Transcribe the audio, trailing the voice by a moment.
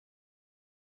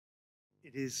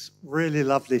It is really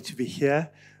lovely to be here,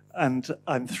 and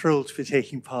I'm thrilled to be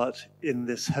taking part in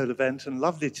this whole event, and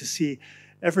lovely to see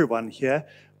everyone here.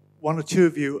 One or two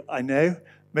of you I know,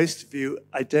 most of you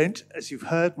I don't. As you've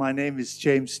heard, my name is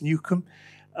James Newcome.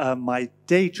 My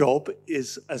day job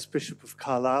is as Bishop of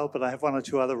Carlisle, but I have one or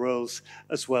two other roles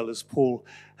as well, as Paul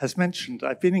has mentioned.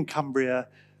 I've been in Cumbria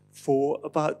for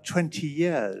about 20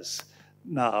 years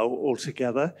now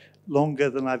altogether, longer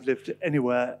than I've lived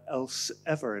anywhere else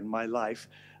ever in my life.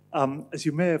 As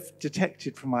you may have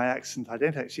detected from my accent, I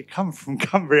don't actually come from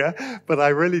Cumbria, but I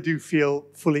really do feel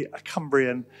fully a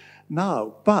Cumbrian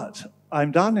now. But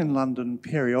I'm down in London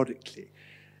periodically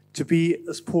to be,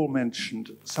 as Paul mentioned,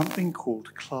 something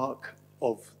called Clerk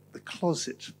of the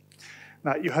Closet.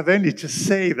 Now, you have only to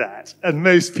say that, and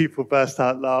most people burst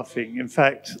out laughing. In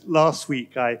fact, last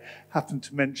week I happened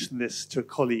to mention this to a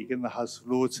colleague in the House of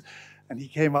Lords, and he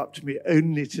came up to me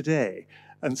only today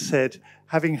and said,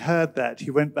 having heard that,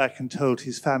 he went back and told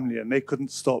his family, and they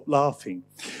couldn't stop laughing.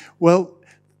 Well,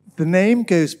 the name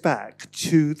goes back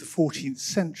to the 14th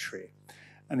century.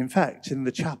 And in fact, in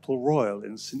the Chapel Royal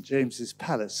in St. James's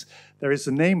Palace, there is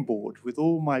a name board with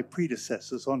all my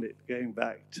predecessors on it, going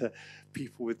back to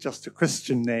people with just a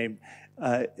Christian name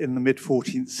in the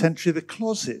mid-14th century. The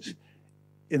closet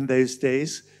in those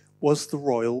days was the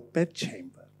royal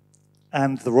bedchamber.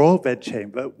 And the royal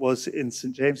bedchamber was in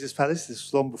St. James's Palace. This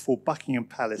was long before Buckingham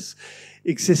Palace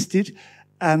existed.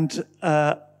 And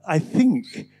I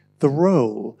think the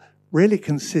role really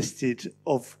consisted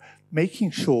of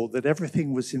making sure that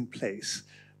everything was in place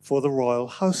for the royal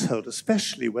household,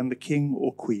 especially when the king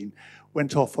or queen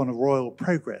went off on a royal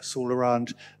progress all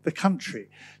around the country.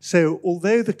 So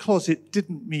although the closet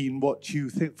didn't mean what you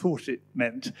thought it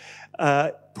meant,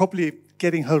 probably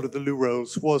getting hold of the loo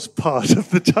rolls was part of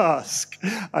the task.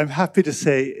 I'm happy to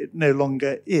say it no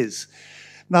longer is.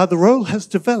 Now, the role has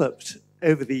developed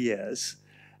over the years,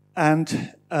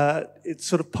 and it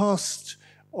sort of passed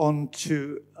on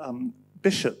to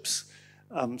bishops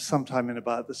sometime in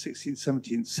about the 16th,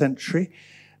 17th century.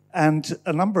 And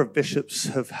a number of bishops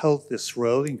have held this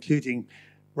role, including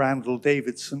Randall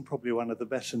Davidson, probably one of the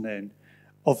better known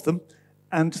of them.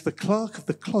 And the Clerk of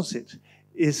the Closet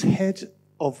is head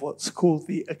of what's called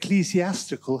the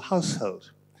ecclesiastical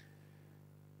household.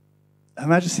 Her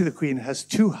Majesty the Queen has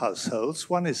two households.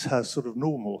 One is her sort of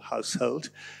normal household.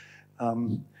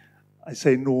 I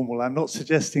say normal, I'm not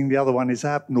suggesting the other one is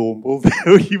abnormal,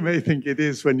 though you may think it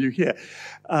is when you hear.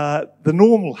 The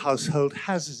normal household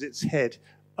has as its head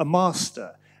a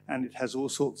master, and it has all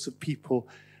sorts of people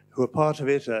who are part of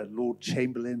it, a Lord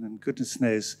Chamberlain and goodness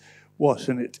knows what,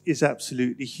 and it is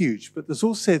absolutely huge. But there's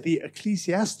also the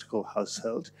ecclesiastical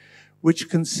household, which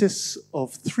consists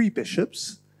of three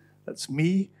bishops. That's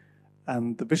me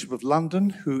and the Bishop of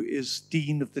London, who is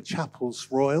Dean of the Chapels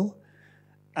Royal,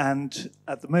 and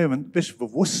at the moment, the Bishop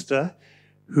of Worcester,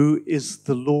 who is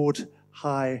the Lord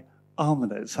High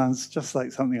Almoner. It sounds just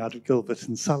like something out of Gilbert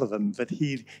and Sullivan, but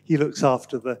he looks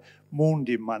after the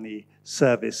Maundy Money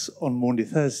service on Maundy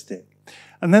Thursday.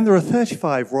 And then there are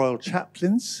 35 royal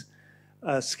chaplains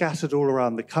scattered all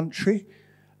around the country.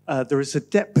 There is a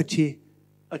deputy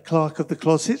clerk of the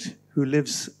closet who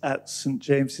lives at St.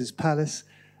 James's Palace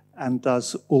and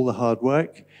does all the hard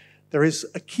work. There is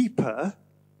a keeper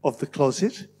of the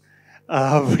closet,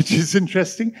 which is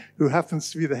interesting, who happens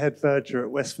to be the head verger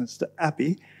at Westminster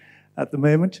Abbey at the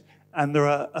moment. And there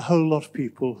are a whole lot of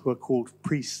people who are called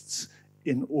priests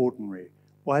in ordinary.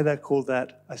 Why they're called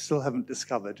that, I still haven't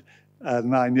discovered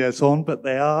 9 years on, but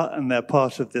they are, and they're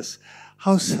part of this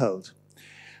household.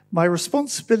 My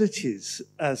responsibilities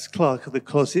as Clerk of the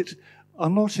Closet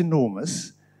are not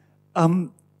enormous.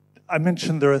 I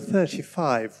mentioned there are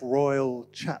 35 royal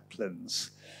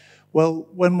chaplains. Well,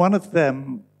 when one of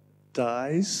them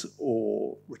dies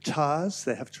or retires,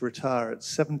 they have to retire at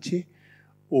 70,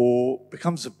 or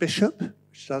becomes a bishop,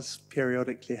 which does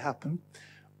periodically happen,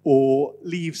 or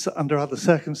leaves under other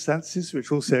circumstances,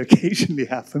 which also occasionally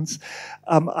happens,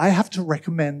 I have to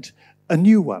recommend a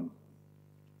new one.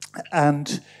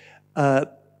 And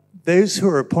those who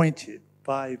are appointed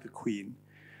by the Queen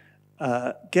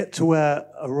get to wear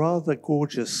a rather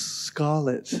gorgeous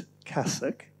scarlet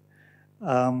cassock,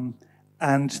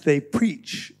 and they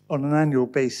preach on an annual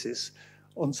basis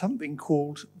on something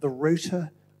called the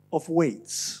Rota of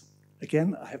Waits.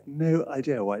 Again, I have no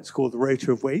idea why it's called the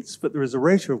Rota of Waits, but there is a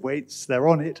Rota of Waits, they're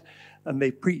on it, and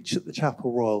they preach at the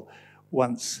Chapel Royal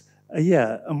once a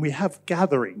year. And we have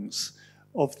gatherings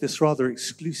of this rather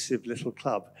exclusive little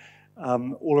club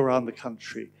all around the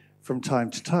country from time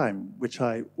to time, which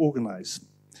I organize.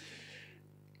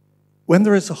 When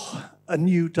there is a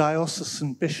new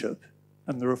diocesan bishop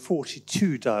and there are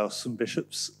 42 diocesan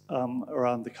bishops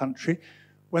around the country.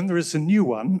 When there is a new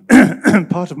one,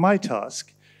 part of my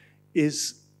task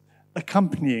is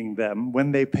accompanying them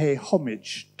when they pay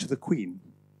homage to the Queen.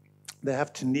 They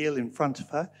have to kneel in front of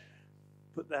her,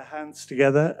 put their hands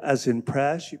together as in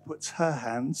prayer. She puts her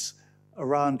hands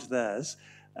around theirs,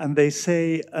 and they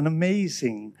say an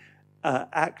amazing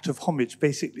act of homage,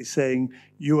 basically saying,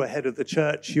 you are head of the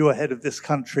church, you are head of this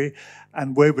country,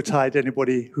 and woe betide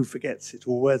anybody who forgets it,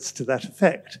 or words to that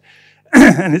effect.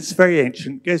 And it's very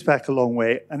ancient, goes back a long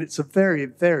way, and it's a very,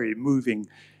 very moving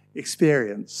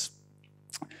experience.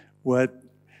 Where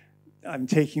I'm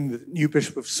taking the new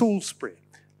Bishop of Salisbury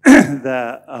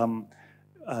there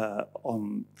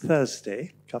on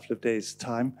Thursday, a couple of days'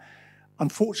 time.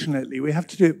 Unfortunately, we have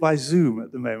to do it by Zoom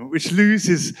at the moment, which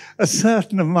loses a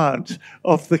certain amount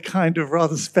of the kind of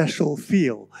rather special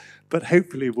feel, but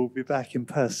hopefully we'll be back in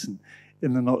person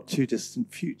in the not too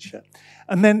distant future.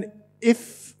 And then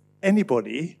if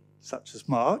anybody, such as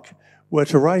Mark, were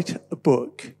to write a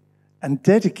book and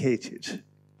dedicate it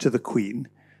to the Queen,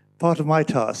 part of my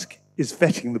task is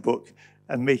vetting the book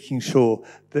and making sure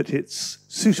that it's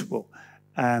suitable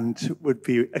and would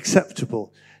be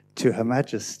acceptable to Her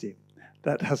Majesty.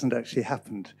 That hasn't actually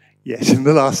happened yet in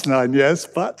the last 9 years,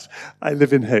 but I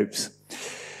live in hopes.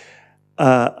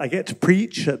 I get to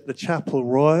preach at the Chapel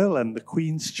Royal and the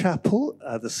Queen's Chapel,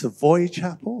 the Savoy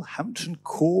Chapel, Hampton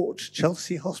Court,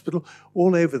 Chelsea Hospital,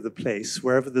 all over the place,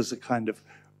 wherever there's a kind of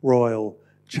royal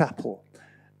chapel.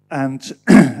 And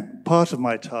part of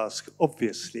my task,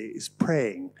 obviously, is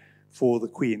praying for the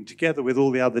Queen, together with all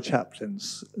the other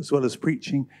chaplains. As well as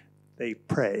preaching, they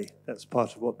pray. That's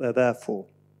part of what they're there for.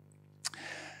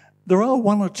 There are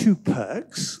one or two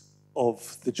perks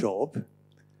of the job.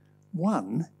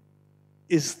 One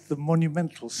is the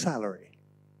monumental salary.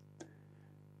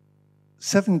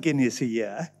 7 guineas a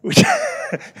year, which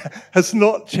has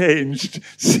not changed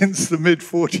since the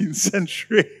mid-14th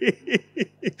century,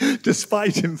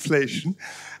 despite inflation.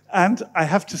 And I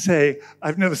have to say,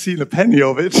 I've never seen a penny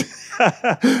of it,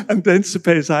 and don't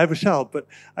suppose I ever shall. But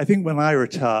I think when I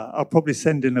retire, I'll probably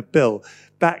send in a bill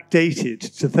backdated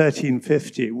to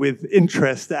 1350 with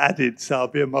interest added, so I'll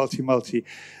be a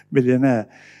multi-millionaire.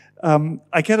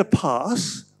 I get a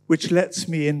pass, which lets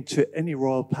me into any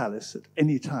royal palace at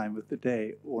any time of the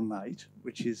day or night,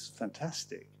 which is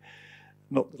fantastic.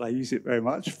 Not that I use it very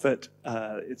much, but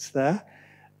it's there.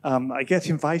 I get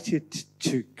invited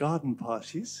to garden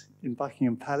parties in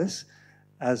Buckingham Palace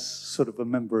as sort of a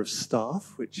member of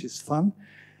staff, which is fun.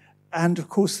 And of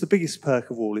course, the biggest perk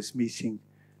of all is meeting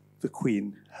the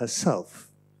Queen herself.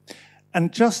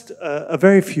 And just a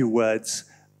very few words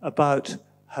about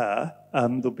her.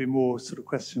 There'll be more sort of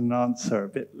question and answer a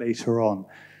bit later on.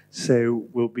 So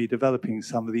we'll be developing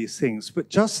some of these things. But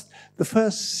just the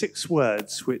first 6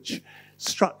 words which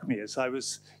struck me as I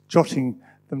was jotting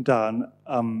them down,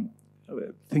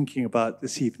 thinking about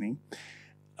this evening.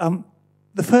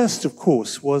 The first, of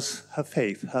course, was her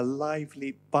faith, her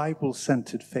lively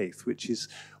Bible-centered faith, which is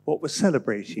what we're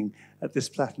celebrating at this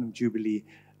Platinum Jubilee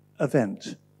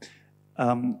event.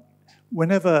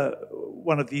 Whenever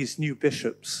one of these new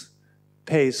bishops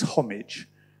pays homage,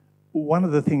 one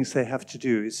of the things they have to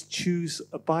do is choose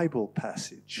a Bible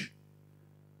passage.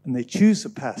 And they choose a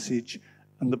passage,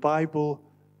 and the Bible,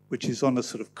 which is on a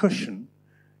sort of cushion,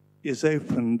 is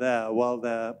open there while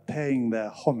they're paying their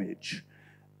homage.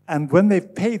 And when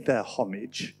they've paid their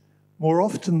homage, more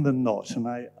often than not, and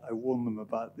I warn them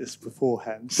about this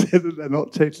beforehand so that they're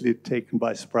not totally taken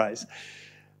by surprise,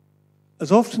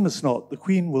 as often as not, the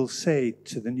Queen will say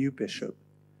to the new bishop,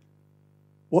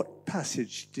 "What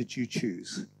passage did you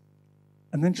choose?"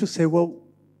 And then she'll say, "Well,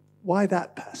 why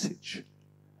that passage?"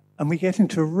 And we get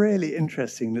into a really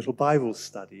interesting little Bible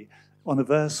study on a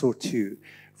verse or two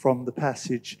from the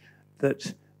passage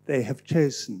that they have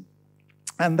chosen.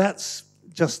 And that's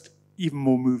just even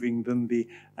more moving than the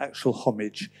actual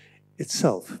homage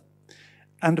itself.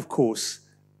 And of course,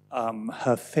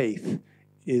 her faith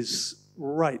is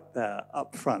right there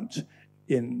up front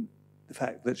in the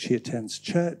fact that she attends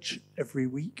church every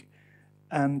week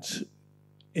and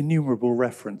innumerable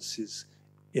references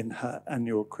in her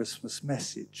annual Christmas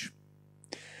message.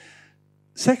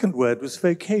 Second word was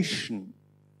vocation.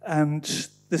 And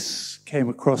this came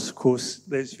across, of course,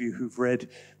 those of you who've read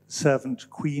The Servant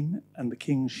Queen and the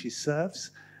King She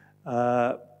Serves.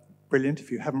 Brilliant.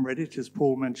 If you haven't read it, as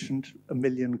Paul mentioned, 1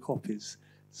 million copies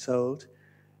sold.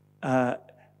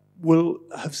 Will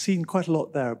have seen quite a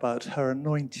lot there about her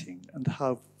anointing and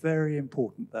how very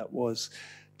important that was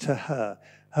to her.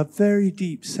 Her very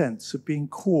deep sense of being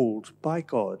called by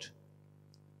God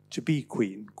to be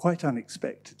queen, quite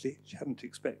unexpectedly. She hadn't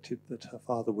expected that her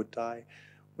father would die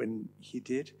when he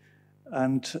did.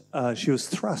 And she was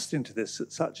thrust into this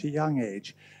at such a young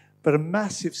age, but a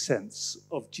massive sense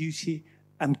of duty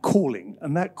and calling.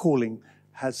 And that calling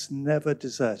has never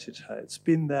deserted her. It's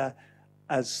been there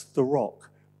as the rock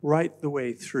right the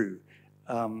way through,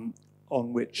 on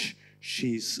which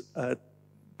she's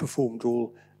performed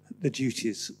all the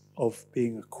duties of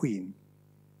being a queen.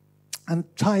 And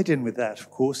tied in with that, of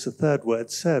course, the third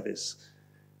word, service.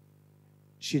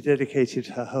 She dedicated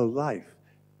her whole life,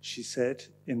 she said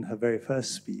in her very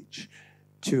first speech,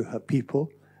 to her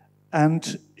people.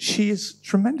 And she is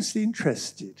tremendously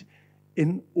interested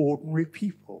in ordinary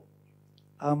people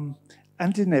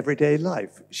and in everyday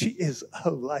life. She is a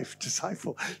whole life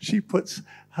disciple. She puts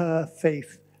her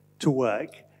faith to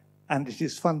work, and it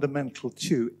is fundamental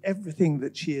to everything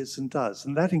that she is and does.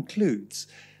 And that includes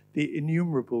the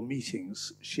innumerable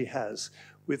meetings she has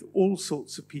with all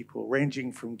sorts of people,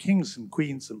 ranging from kings and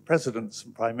queens and presidents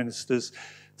and prime ministers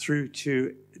through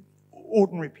to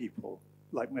ordinary people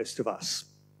like most of us.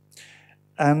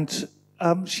 And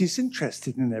she's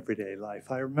interested in everyday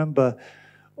life. I remember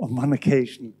on one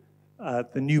occasion,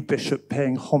 the new bishop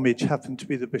paying homage happened to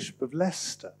be the Bishop of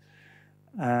Leicester.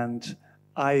 And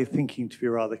I, thinking to be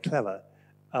rather clever,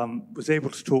 was able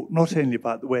to talk not only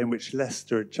about the way in which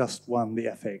Leicester had just won the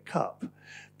FA Cup,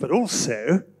 but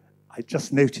also I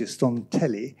just noticed on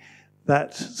telly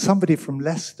that somebody from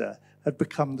Leicester had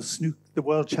become the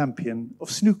world champion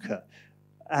of snooker.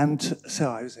 And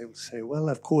so I was able to say, well,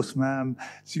 of course, ma'am,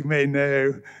 as you may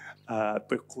know,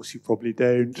 but of course you probably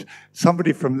don't,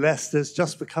 somebody from Leicester's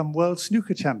just become world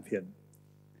snooker champion.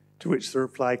 To which the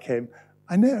reply came,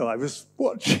 I know, I was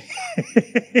watching.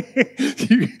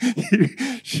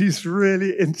 She's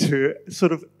really into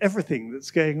sort of everything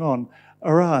that's going on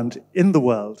around in the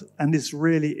world and is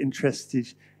really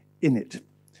interested in it.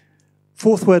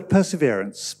 Fourth word,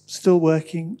 perseverance. Still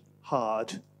working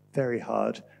hard, very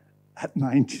hard, at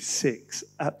 96.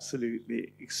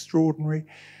 Absolutely extraordinary.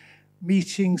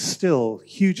 Meeting still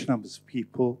huge numbers of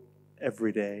people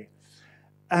every day.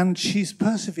 And she's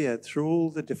persevered through all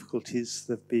the difficulties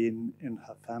that have been in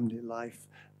her family life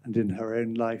and in her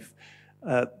own life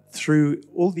through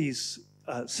all these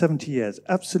 70 years.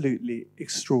 Absolutely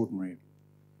extraordinary.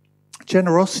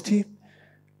 Generosity,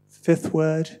 fifth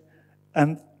word,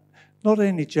 and not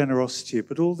only generosity,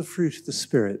 but all the fruit of the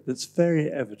Spirit that's very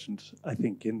evident, I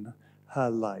think, in her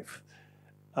life.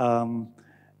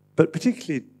 But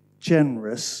particularly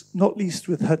generous, not least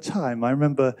with her time. I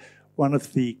remember one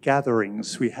of the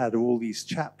gatherings we had of all these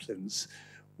chaplains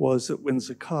was at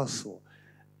Windsor Castle.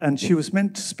 And she was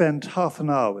meant to spend half an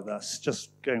hour with us,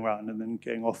 just going around and then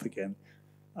going off again.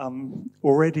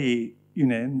 Already,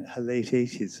 in her late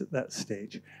 80s at that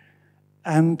stage.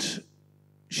 And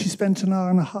she spent an hour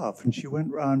and a half, and she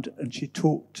went round and she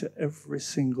talked to every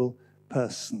single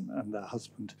person and their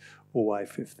husband or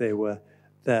wife, if they were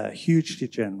there, hugely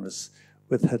generous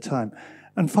with her time.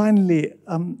 And finally,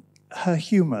 her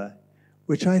humor,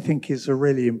 which I think is a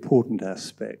really important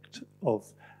aspect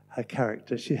of her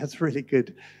character. She has a really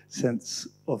good sense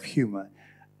of humor.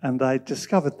 And I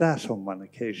discovered that on one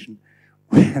occasion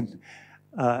when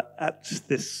at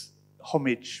this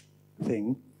homage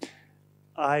thing,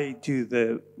 I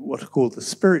do what are called the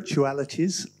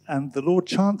spiritualities, and the Lord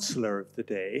Chancellor of the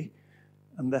day,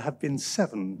 and there have been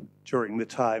 7 during the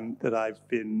time that I've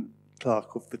been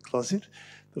Clerk of the Closet.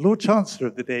 The Lord Chancellor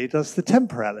of the day does the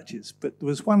temporalities, but there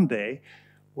was one day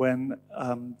when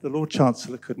the Lord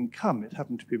Chancellor couldn't come. It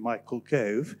happened to be Michael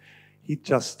Gove. He'd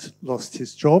just lost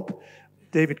his job.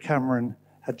 David Cameron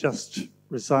had just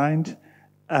resigned,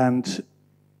 and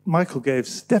Michael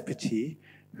Gove's deputy,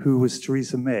 who was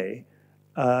Theresa May,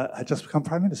 had just become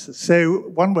Prime Minister. So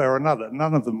one way or another,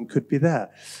 none of them could be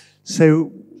there.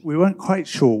 So we weren't quite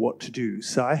sure what to do.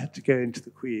 So I had to go into the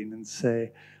Queen and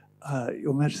say,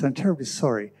 Your Majesty, I'm terribly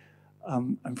sorry.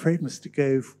 I'm afraid Mr.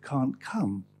 Gove can't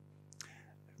come.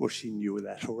 Well, she knew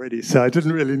that already, so I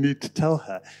didn't really need to tell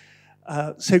her.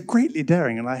 So greatly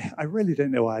daring, and I really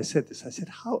don't know why I said this. I said,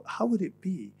 how would it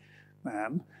be,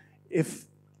 ma'am, if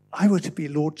I were to be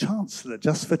Lord Chancellor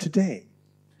just for today?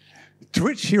 To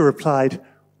which she replied,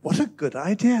 what a good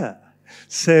idea.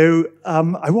 So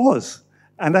I was.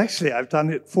 And actually, I've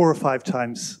done it 4 or 5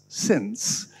 times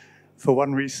since, for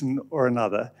one reason or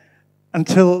another,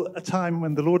 until a time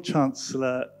when the Lord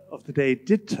Chancellor of the day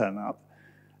did turn up,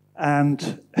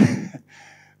 and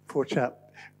poor chap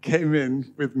came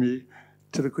in with me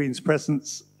to the Queen's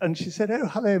presence, and she said, oh,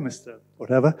 hello, Mr.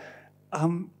 Whatever.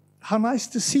 How nice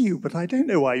to see you, but I don't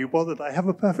know why you bothered. I have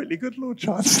a perfectly good Lord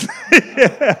Chancellor.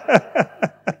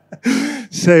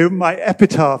 So my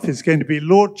epitaph is going to be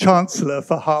Lord Chancellor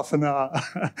for half an hour,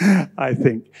 I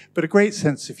think. But a great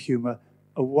sense of humour,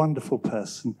 a wonderful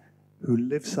person who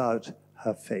lives out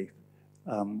her faith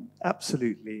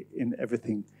absolutely in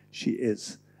everything she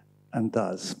is and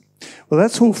does. Well,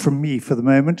 that's all from me for the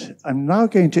moment. I'm now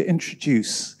going to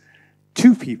introduce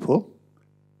two people.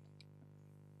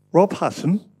 Rob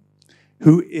Hutton,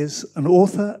 who is an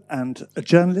author and a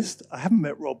journalist. I haven't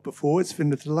met Rob before. It's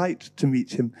been a delight to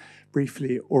meet him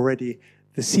briefly already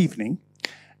this evening.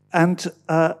 And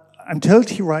I'm told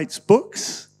he writes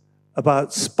books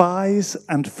about spies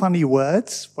and funny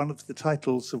words. One of the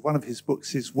titles of one of his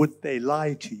books is Would They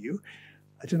Lie to You?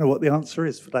 I don't know what the answer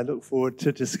is, but I look forward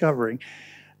to discovering.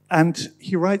 And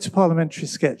he writes parliamentary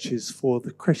sketches for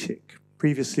The Critic,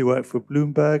 previously worked for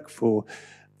Bloomberg, for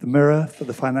The Mirror, for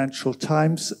the Financial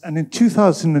Times, and in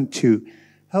 2002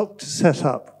 helped to set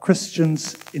up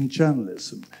Christians in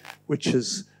Journalism, which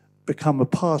has become a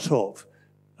part of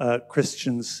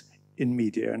Christians in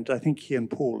Media. And I think he and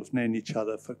Paul have known each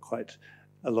other for quite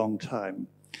a long time.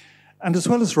 And as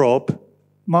well as Rob,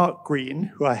 Mark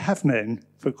Greene, who I have known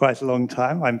for quite a long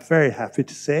time, I'm very happy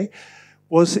to say,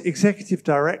 was Executive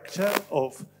Director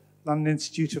of London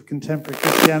Institute of Contemporary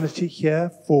Christianity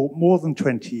here for more than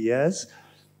 20 years,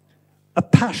 a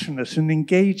passionate and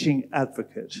engaging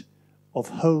advocate of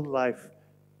whole life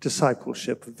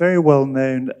discipleship, a very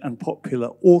well-known and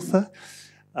popular author.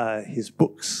 His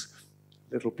books,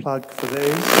 little plug for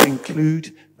those,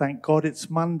 include Thank God It's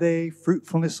Monday,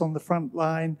 Fruitfulness on the Front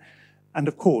Line, and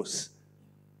of course,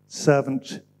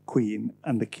 Servant, Queen,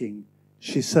 and the King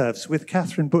She Serves, with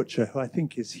Catherine Butcher, who I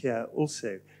think is here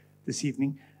also this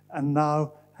evening, and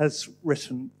now has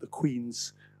written The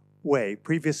Queen's Way,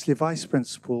 previously Vice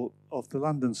Principal of the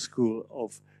London School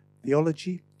of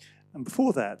Theology, and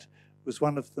before that was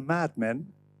one of the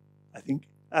madmen, I think,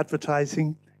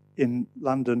 advertising in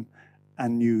London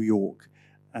and New York.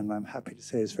 And I'm happy to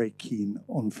say is very keen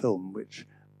on film, which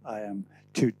I am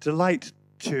too. Delight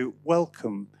to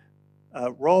welcome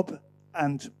Rob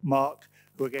and Mark,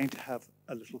 who are going to have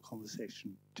a little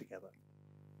conversation together.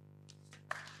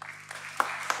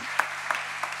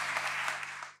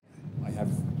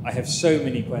 I have so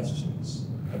many questions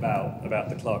about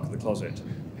the clerk of the closet.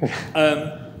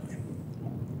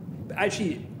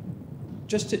 Actually,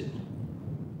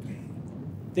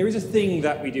 there is a thing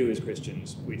that we do as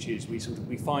Christians, which is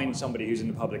we find somebody who's in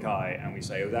the public eye and we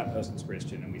say, oh, that person's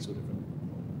Christian, and we sort of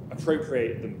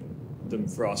appropriate them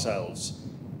for ourselves.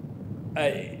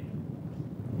 In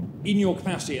your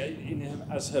capacity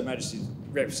as Her Majesty's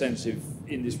representative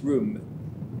in this room,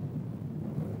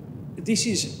 this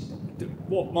is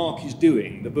what Mark is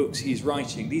doing, the books he's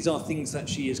writing. These are things that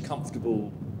she is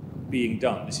comfortable being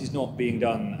done. This is not being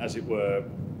done, as it were,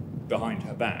 behind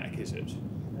her back, is it?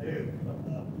 No,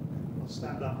 I'll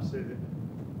stand up so that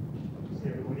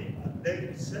everybody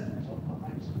knows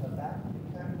behind her back.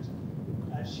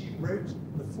 In fact, she wrote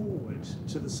the foreword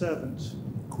to The Servant,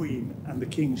 Queen, and the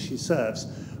King She Serves,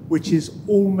 which is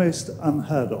almost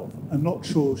unheard of. I'm not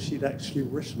sure she'd actually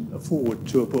written a foreword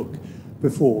to a book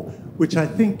before, which I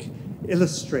think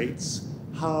illustrates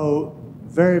how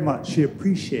very much she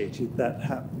appreciated that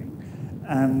happening.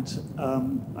 And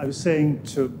I was saying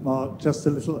to Mark just a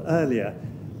little earlier,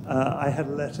 I had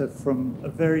a letter from a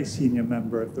very senior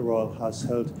member of the royal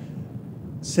household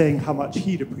saying how much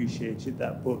he'd appreciated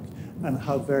that book and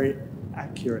how very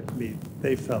accurately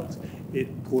they felt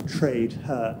it portrayed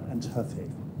her and her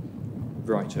faith.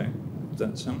 Righto.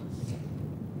 That's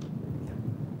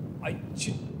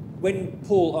when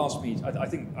Paul asked me, I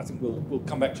think we'll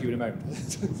come back to you in a moment.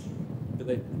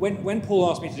 But when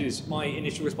Paul asked me to do this, my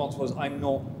initial response was, I'm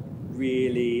not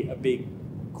really a big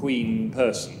Queen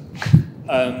person.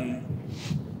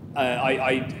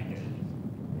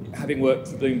 Having worked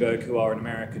for Bloomberg, who are an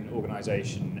American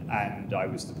organisation, and I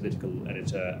was the political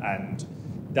editor, and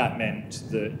that meant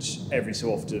that every so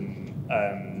often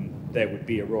there would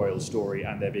be a royal story,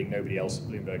 and there being nobody else at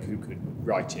Bloomberg who could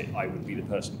write it, I would be the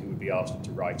person who would be asked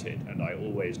to write it, and I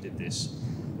always did this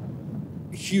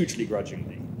hugely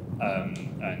grudgingly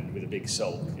and with a big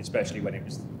sulk, especially when it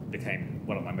became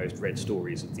one of my most read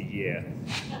stories of the year.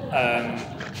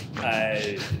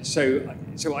 So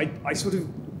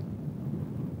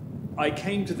I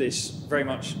came to this very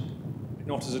much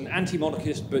not as an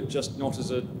anti-monarchist, but just not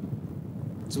as a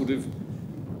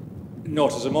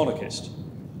monarchist.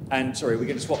 And sorry, we're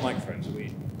going to swap microphones, are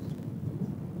we?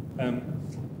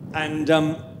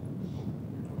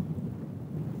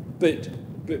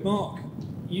 But Mark,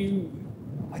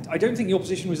 I don't think your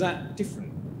position was that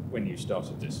different when you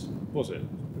started this, was it?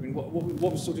 I mean,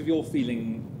 what was sort of your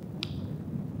feeling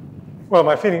Well,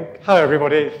 my feeling, hello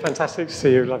everybody, fantastic to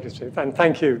see you, lovely to see you, and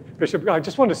thank you, Bishop. I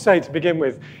just want to say to begin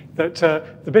with that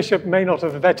the Bishop may not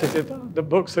have vetted the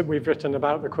books that we've written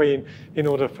about the Queen in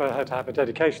order for her to have a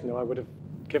dedication, though I would have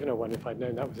given her one if I'd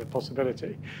known that was a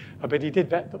possibility, but he did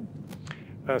vet them.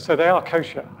 So they are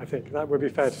kosher, I think, that would be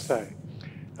fair to say.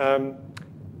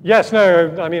 Yes,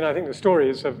 no, I mean, I think the story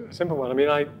is a simple one. I mean,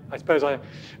 I suppose it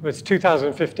was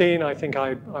 2015. I think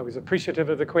I was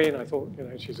appreciative of the Queen. I thought, you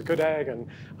know, she's a good egg, and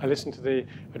I listened to the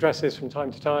addresses from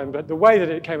time to time. But the way that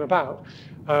it came about,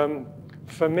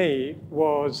 for me,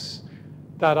 was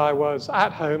that I was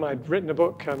at home. I'd written a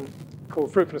book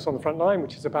called Fruitfulness on the Front Line,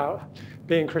 which is about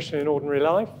being Christian in ordinary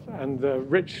life and the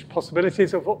rich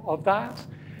possibilities of that.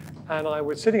 And I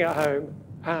was sitting at home,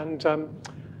 and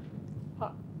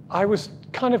I was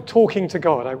kind of talking to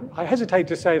God. I hesitate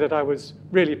to say that I was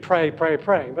really praying,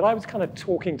 but I was kind of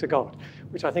talking to God,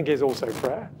 which I think is also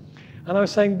prayer. And I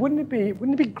was saying, wouldn't it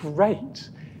be great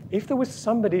if there was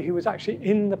somebody who was actually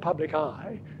in the public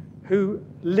eye who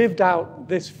lived out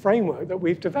this framework that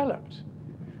we've developed?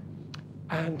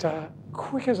 And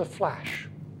quick as a flash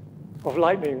of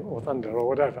lightning or thunder or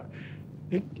whatever,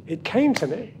 it came to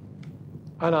me,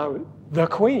 and the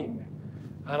Queen.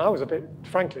 And I was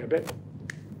frankly, a bit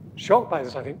shocked by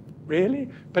this. I think, really?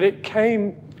 But it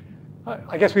came,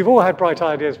 I guess we've all had bright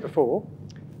ideas before,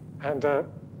 and I've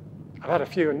had a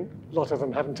few, and a lot of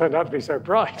them haven't turned out to be so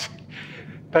bright.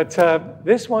 But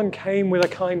this one came with a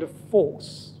kind of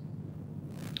force.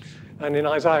 And in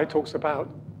Isaiah, it talks about,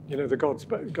 you know, God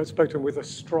spoke to him with a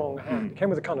strong hand. It came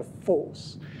with a kind of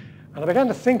force. And I began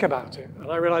to think about it, and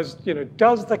I realized, you know,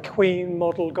 does the Queen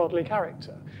model godly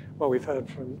character? Well, we've heard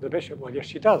from the Bishop, well, yes,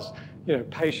 she does. You know,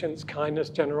 patience, kindness,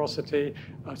 generosity,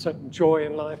 a certain joy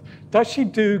in life. Does she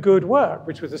do good work,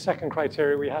 which was the second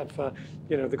criteria we had for,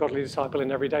 you know, the godly disciple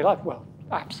in everyday life? Well,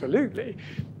 absolutely.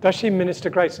 Does she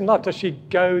minister grace and love? Does she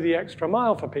go the extra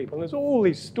mile for people? And there's all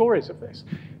these stories of this.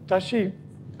 Does she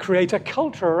create a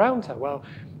culture around her? Well,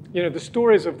 you know, the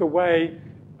stories of the way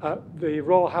the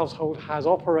royal household has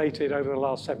operated over the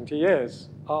last 70 years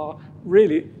are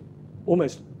really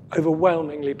almost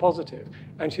overwhelmingly positive.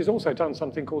 And she's also done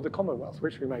something called the Commonwealth,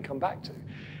 which we may come back to.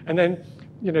 And then,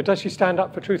 you know, does she stand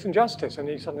up for truth and justice? And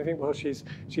you suddenly think, well, she's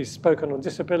spoken on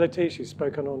disability, she's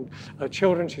spoken on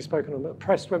children, she's spoken on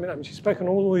oppressed women, I mean, she's spoken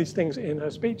on all these things in her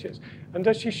speeches. And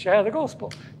does she share the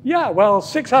gospel? Yeah, well,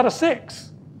 6 out of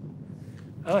 6.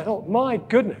 And I thought, my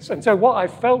goodness. And so what I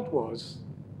felt was,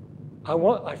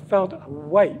 I felt a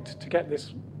weight to get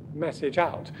this message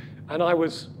out. And I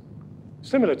was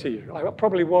similar to you. I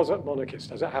probably was a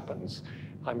monarchist, as it happens.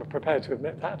 I'm prepared to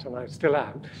admit that, and I still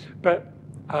am. But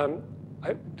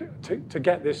to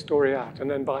get this story out,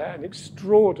 and then by an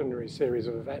extraordinary series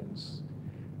of events,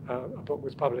 a book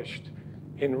was published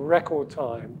in record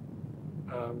time.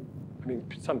 I mean,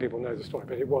 some people know the story,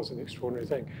 but it was an extraordinary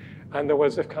thing. And there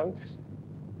was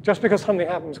just because something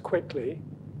happens quickly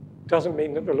doesn't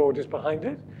mean that the Lord is behind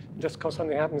it. Just because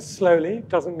something happens slowly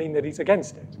doesn't mean that he's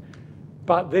against it.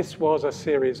 But this was a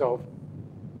series of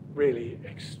really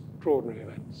extraordinary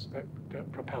events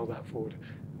that propelled that forward.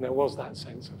 And there was that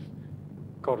sense of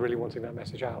God really wanting that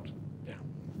message out.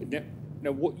 Yeah.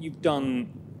 Now what you've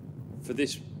done for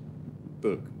this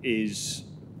book is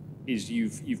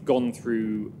you've gone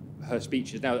through her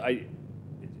speeches. Now,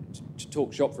 to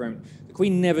talk shop for him, the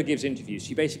Queen never gives interviews.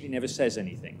 She basically never says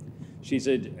anything. She's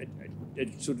a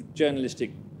sort of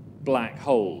journalistic black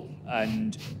hole.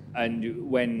 And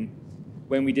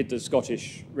when we did the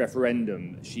Scottish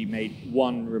referendum, she made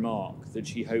one remark that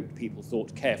she hoped people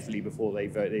thought carefully before they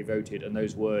voted, and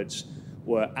those words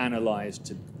were analysed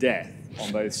to death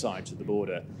on both sides of the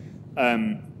border.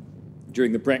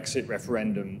 During the Brexit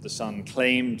referendum, the Sun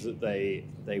claimed that they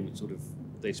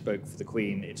spoke for the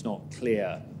Queen. It's not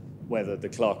clear whether the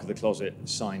clerk of the closet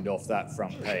signed off that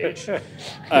front page.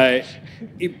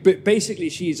 But basically,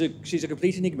 she's a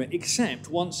complete enigma, except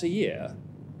once a year,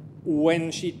 when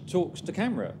she talks to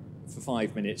camera for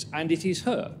 5 minutes, and it is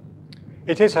her.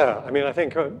 It is her. I mean, I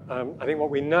think what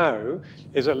we know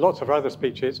is that lots of her other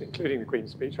speeches, including the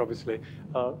Queen's speech, obviously,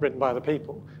 are written by other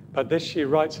people. But this she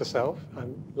writes herself,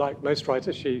 and like most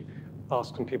writers, she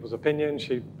asks on people's opinions.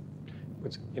 She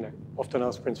would, often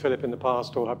ask Prince Philip in the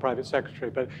past or her private secretary.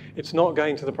 But it's not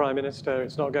going to the Prime Minister.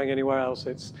 It's not going anywhere else.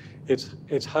 It's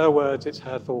her words. It's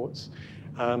her thoughts.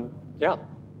 Yeah.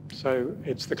 So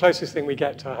it's the closest thing we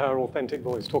get to her authentic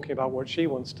voice, talking about what she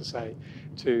wants to say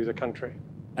to the country.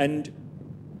 And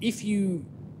if you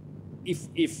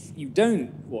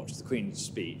don't watch the Queen's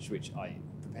speech, which I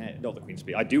prepare, not the Queen's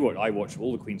speech, I watch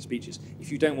all the Queen's speeches. If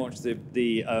you don't watch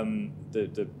the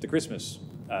Christmas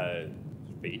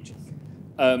speech,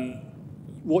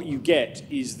 what you get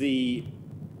is the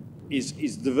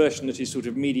version that is sort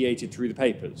of mediated through the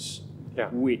papers, Yeah.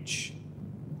 which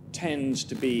tends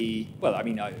to be, well, I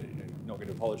mean, I'm not going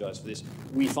to apologise for this.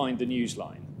 We find the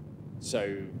newsline.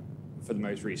 So for the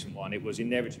most recent one, it was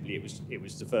inevitably, it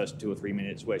was the first 2 or 3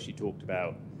 minutes where she talked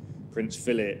about Prince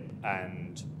Philip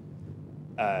and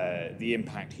the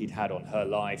impact he'd had on her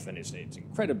life, and it's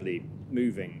incredibly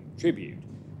moving tribute.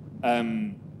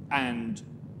 And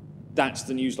that's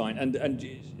the newsline. And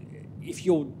if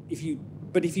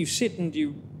you sit and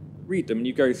you read them and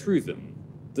you go through them,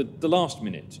 the last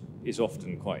minute is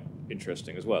often quite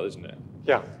interesting as well, isn't it?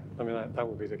 Yeah, I mean that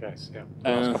would be the case. Yeah, the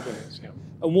last couple of minutes. Yeah.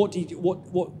 And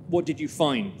what did you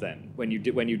find then when you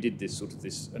did this sort of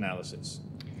this analysis?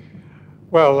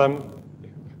 Well,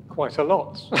 quite a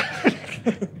lot.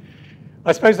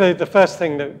 I suppose the first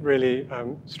thing that really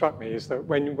struck me is that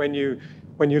when you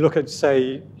look at,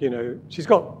 say, she's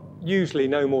got usually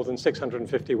no more than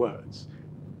 650 words,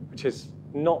 which is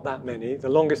not that many. The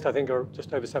longest, I think, are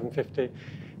just over 750.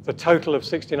 The total of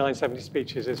 69, 70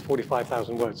 speeches is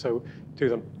 45,000 words. So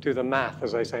do the math,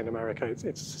 as they say in America.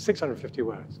 It's 650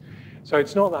 words. So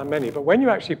it's not that many. But when you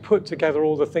actually put together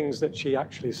all the things that she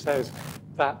actually says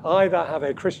that either have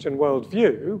a Christian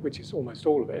worldview, which is almost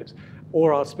all of it,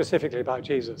 or are specifically about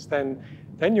Jesus, then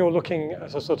you're looking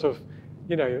at a sort of,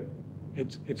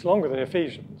 it's longer than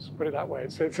Ephesians, put it that way.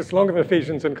 It's longer than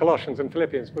Ephesians and Colossians and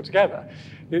Philippians put together.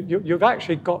 You've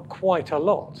actually got quite a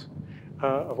lot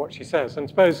of what she says. And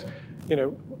suppose,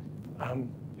 I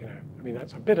mean,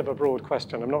 that's a bit of a broad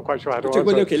question. I'm not quite sure how to answer.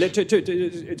 Well,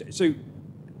 okay, so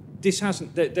this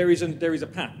hasn't. There is a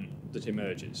pattern that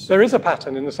emerges. There is a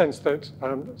pattern in the sense that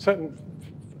certain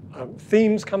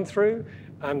themes come through,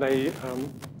 and they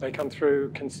come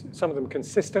through, some of them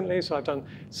consistently. So I've done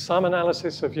some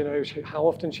analysis of, how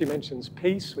often she mentions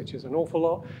peace, which is an awful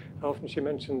lot. How often she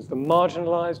mentions the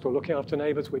marginalized or looking after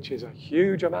neighbors, which is a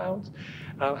huge amount.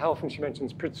 How often she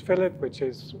mentions Prince Philip, which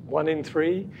is 1 in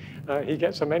 3. He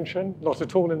gets a mention, not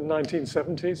at all in the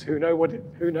 1970s. Who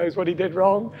knows what he did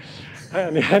wrong?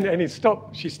 And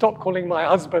she stopped calling my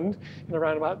husband in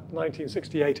around about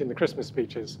 1968 in the Christmas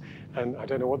speeches. And I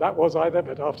don't know what that was either,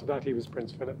 but after that he was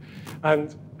Prince Philip.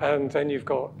 And then you've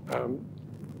got,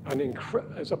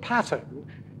 as a pattern,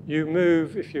 you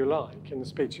move, if you like, in the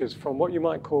speeches from what you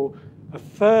might call a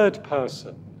third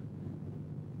person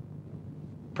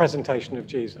presentation of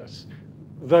Jesus,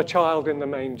 the child in the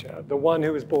manger, the one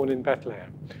who was born in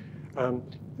Bethlehem,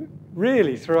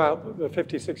 really throughout the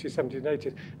 50s, 60s, 70s, and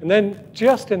 80s. And then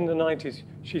just in the 90s,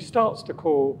 she starts to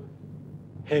call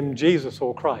him Jesus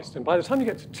or Christ. And by the time you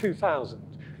get to 2000,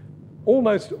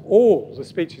 almost all the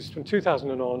speeches from 2000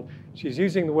 and on, she's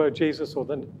using the word Jesus or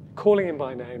then calling him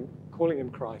by name, calling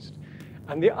him Christ.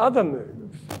 And the other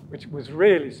move, which was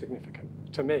really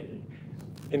significant to me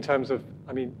in terms of,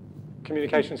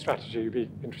 communication strategy, you'd be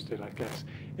interested, I guess,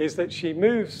 is that she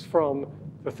moves from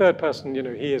the third person,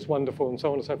 he is wonderful and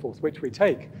so on and so forth, which we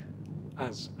take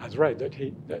as read,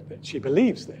 that she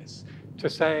believes this, to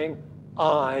saying,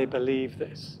 I believe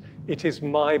this. It is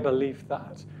my belief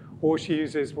that. Or she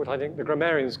uses what I think the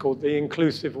grammarians called the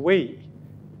inclusive we.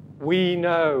 We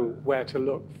know where to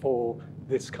look for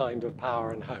this kind of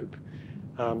power and hope,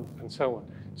 and so on.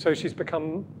 So she's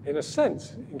become, in a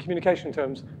sense, in communication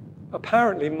terms,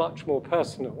 apparently much more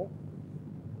personal,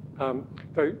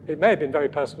 though it may have been very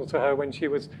personal to her when she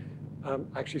was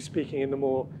actually speaking in the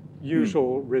more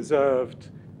usual, reserved,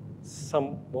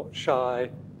 somewhat shy,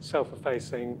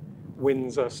 self-effacing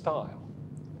Windsor style.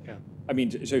 Yeah. I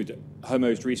mean, so her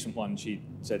most recent one, she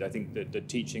said, I think that the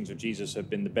teachings of Jesus have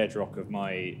been the bedrock of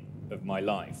my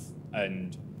life,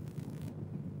 and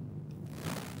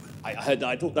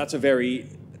I thought that's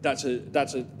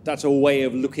a way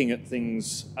of looking at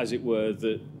things, as it were,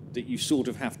 that you sort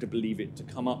of have to believe it to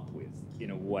come up with,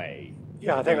 in a way.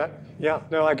 Yeah, I think I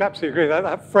absolutely agree.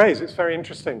 That phrase, it's very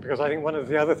interesting, because I think one of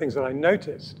the other things that I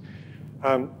noticed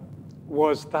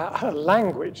was that her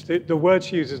language, the words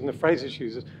she uses and the phrases she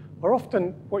uses, are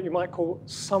often what you might call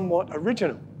somewhat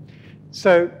original.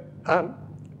 So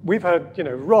we've heard,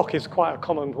 rock is quite a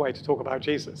common way to talk about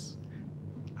Jesus.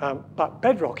 But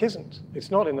bedrock isn't. It's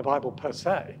not in the Bible per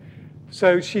se.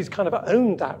 So she's kind of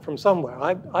owned that from somewhere.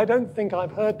 I don't think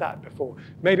I've heard that before.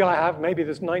 Maybe I have. Maybe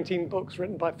there's 19 books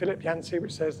written by Philip Yancey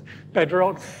which says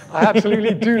bedrock. I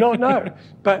absolutely do not know.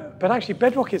 But actually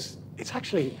bedrock it's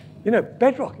actually,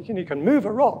 bedrock, you can move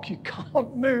a rock. You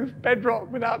can't move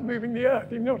bedrock without moving the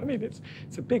earth. You know what I mean? It's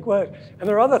a big word. And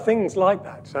there are other things like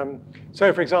that.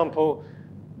 So for example,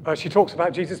 she talks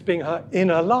about Jesus being her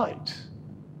inner light.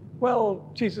 Well,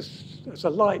 Jesus is a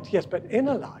light, yes, but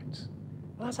inner light.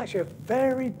 Well, that's actually a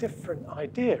very different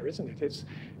idea, isn't it?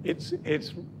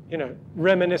 It's you know,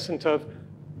 reminiscent of,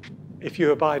 if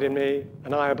you abide in me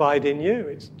and I abide in you.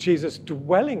 It's Jesus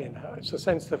dwelling in her. It's a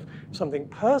sense of something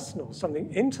personal,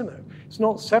 something intimate. It's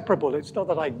not separable. It's not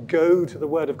that I go to the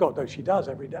Word of God, though she does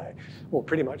every day, or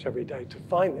pretty much every day, to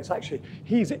find this. Actually,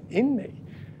 he's in me.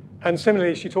 And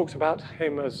similarly, she talks about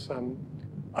him as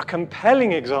a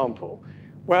compelling example.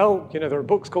 Well, you know, there are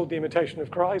books called The Imitation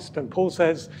of Christ, and Paul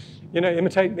says, you know,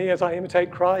 imitate me as I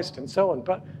imitate Christ, and so on.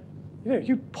 But, you know,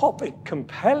 you pop a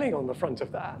compelling on the front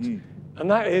of that,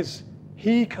 and that is,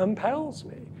 he compels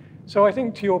me. So I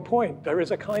think, to your point, there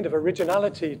is a kind of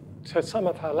originality to some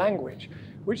of her language,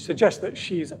 which suggests that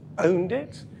she's owned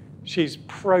it, she's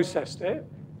processed it,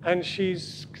 and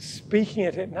she's speaking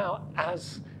at it now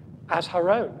as her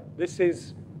own. This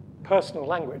is personal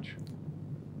language.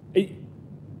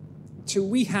 So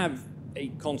we have a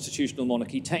constitutional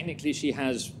monarchy. Technically, she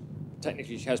has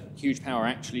huge power.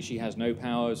 Actually, she has no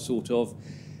power, sort of.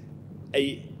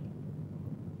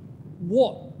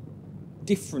 What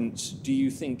difference do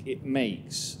you think it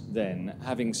makes then,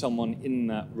 having someone in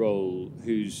that role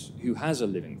who has a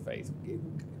living faith?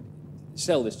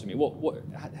 Sell this to me.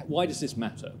 Why does this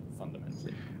matter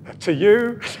fundamentally? To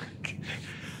you,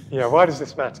 yeah. Why does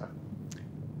this matter?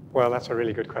 Well, that's a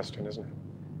really good question, isn't it?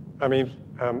 I mean,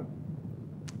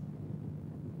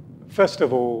 first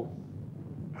of all,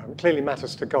 clearly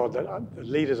matters to God that the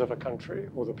leaders of a country,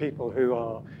 or the people who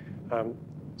are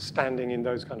standing in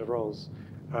those kind of roles,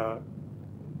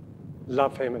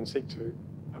 love him and seek to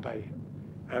obey him.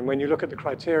 And when you look at the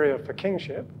criteria for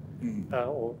kingship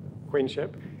or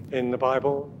queenship in the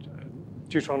Bible,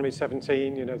 Deuteronomy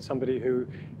 17, you know, somebody who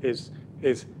is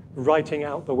writing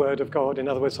out the word of God. In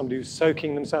other words, somebody who's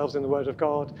soaking themselves in the word of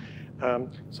God.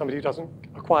 Somebody who doesn't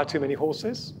acquire too many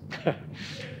horses.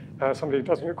 Somebody who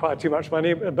doesn't require too much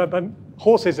money. But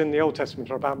horses in the Old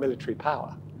Testament are about military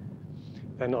power.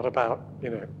 They're not about, you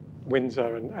know,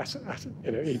 Windsor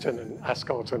and Eton and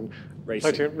Ascot and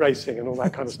racing and all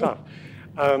that kind of stuff.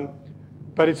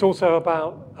 But it's also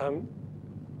about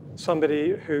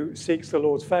somebody who seeks the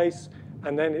Lord's face,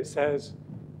 and then it says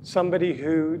somebody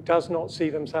who does not see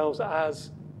themselves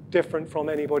as different from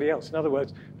anybody else. In other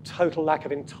words, total lack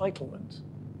of entitlement.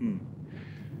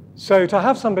 So to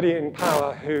have somebody in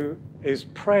power who is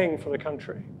praying for the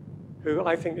country, who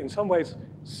I think in some ways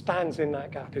stands in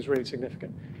that gap, is really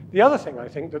significant. The other thing I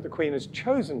think that the Queen has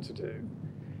chosen to do,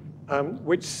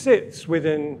 which sits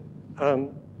within,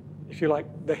 if you like,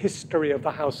 the history of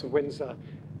the House of Windsor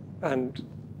and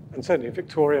certainly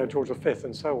Victoria, George V,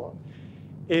 and so on,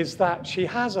 is that she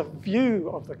has a view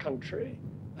of the country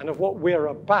and of what we're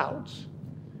about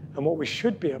and what we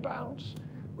should be about,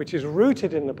 which is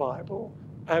rooted in the Bible,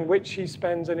 and which she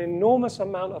spends an enormous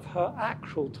amount of her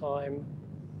actual time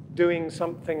doing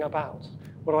something about.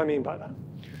 What do I mean by that?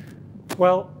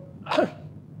 Well,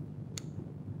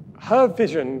 her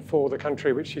vision for the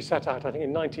country, which she set out, I think,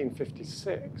 in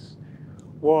 1956,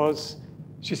 was,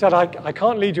 she said, I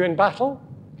can't lead you in battle.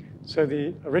 So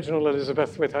the original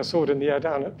Elizabeth with her sword in the air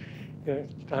down at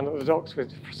the docks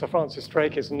with Sir Francis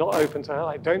Drake is not open to her.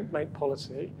 I don't make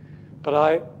policy, but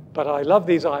I love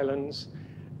these islands,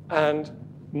 and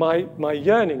my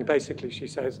yearning, basically, she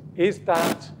says, is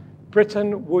that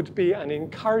Britain would be an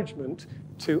encouragement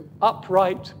to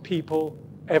upright people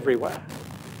everywhere.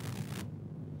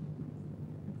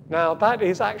 Now, that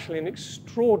is actually an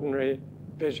extraordinary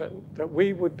vision, that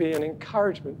we would be an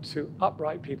encouragement to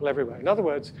upright people everywhere. In other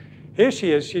words, here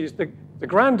she is, she's the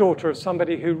granddaughter of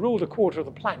somebody who ruled a quarter of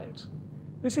the planet.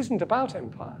 This isn't about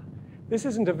empire. This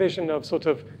isn't a vision of sort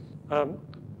of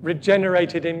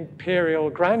regenerated imperial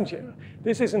grandeur.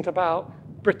 This isn't about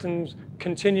Britain's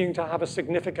continuing to have a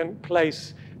significant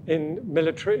place in the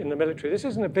military. This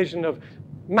isn't a vision of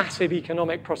massive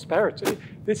economic prosperity.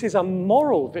 This is a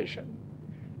moral vision.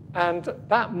 And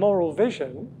that moral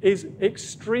vision is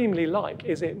extremely like,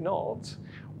 is it not,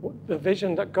 the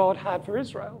vision that God had for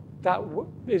Israel, that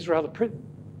Israel, the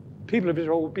people of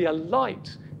Israel, would be a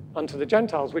light unto the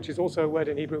Gentiles, which is also a word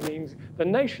in Hebrew means the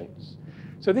nations.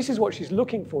 So this is what she's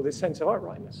looking for, this sense of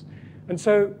uprightness. And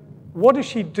so what does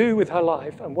she do with her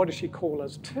life, and what does she call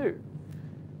us to?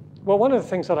 Well, one of the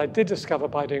things that I did discover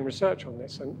by doing research on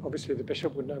this, and obviously the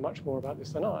bishop would know much more about this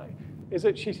than I, is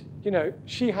that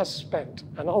she has spent,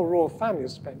 and the whole royal family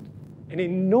has spent, an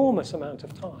enormous amount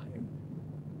of time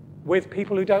with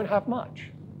people who don't have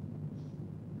much.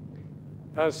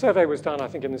 A survey was done, I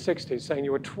think, in the 60s, saying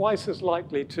you were twice as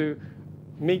likely to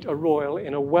meet a royal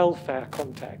in a welfare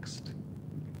context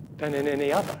than in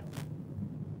any other.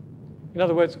 In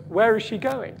other words, where is she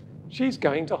going? She's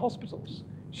going to hospitals.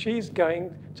 She's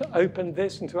going to open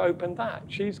this and to open that.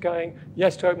 She's going,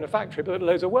 yes, to open a factory, but there are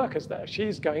loads of workers there.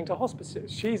 She's going to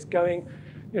hospices. She's going,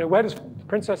 where does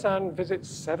Princess Anne visit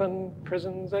 7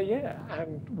 prisons a year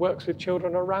and works with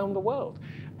children around the world,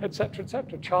 et cetera, et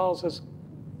cetera. Charles has,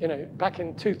 back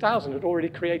in 2000, had already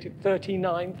created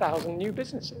 39,000 new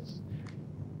businesses.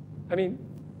 I mean,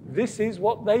 this is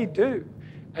what they do.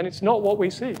 And it's not what we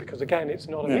see, because again, it's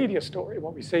not a media story.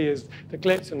 What we see is the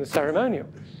glitz and the ceremonial.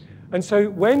 And so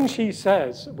when she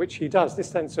says, which she does, this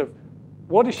sense of,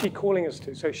 what is she calling us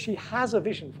to? So she has a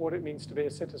vision for what it means to be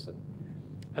a citizen.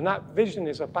 And that vision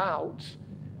is about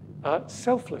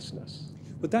selflessness.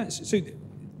 But there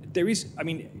is,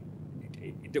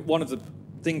 one of the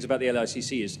things about the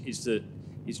LICC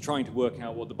is trying to work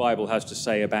out what the Bible has to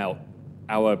say about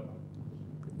our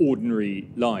ordinary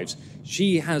lives.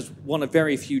 She has one of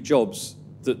very few jobs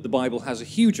that the Bible has a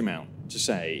huge amount to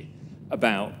say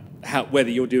about whether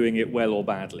you're doing it well or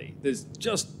badly. There's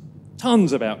just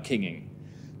tons about kinging.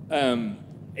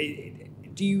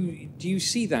 Do you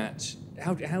see that?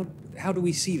 How do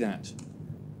we see that?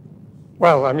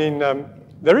 Well,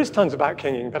 there is tons about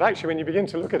kinging, but actually when you begin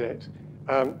to look at it,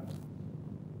 the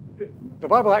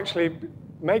Bible actually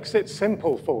makes it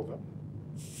simple for them.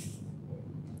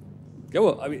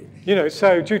 Go on.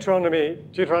 So Deuteronomy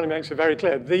makes it very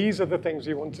clear. These are the things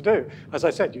you want to do. As I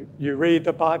said, you read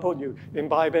the Bible, you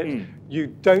imbibe it. You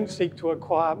don't seek to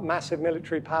acquire massive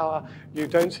military power. You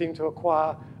don't seek to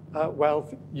acquire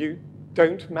wealth. You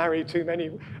don't marry too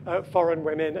many foreign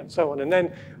women, and so on. And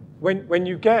then when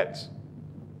you get,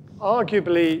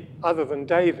 arguably, other than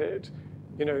David,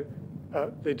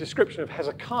 the description of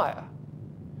Hezekiah,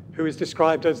 who is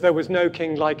described as there was no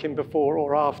king like him before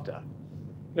or after.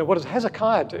 What does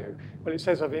Hezekiah do? Well, it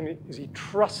says of him is he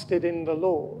trusted in the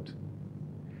Lord.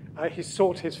 He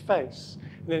sought his face.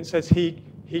 And then it says he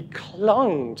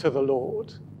clung to the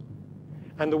Lord.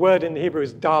 And the word in the Hebrew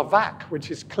is davak,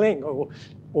 which is cling or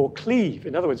cleave.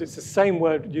 In other words, it's the same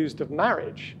word used of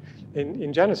marriage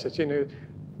in Genesis. Man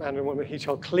and woman, he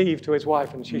shall cleave to his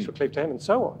wife and she shall cleave to him, and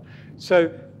so on.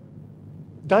 So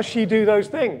does she do those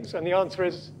things? And the answer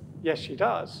is yes, she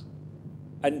does.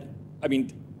 And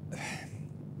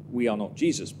we are not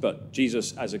Jesus, but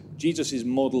Jesus's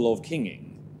model of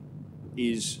kinging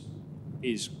is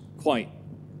quite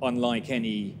unlike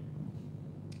any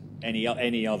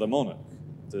other monarch.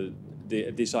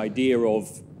 This idea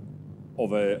of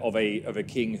a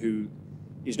king who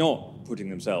is not putting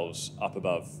themselves up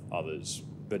above others,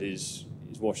 but is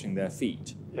washing their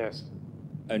feet. Yes.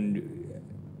 And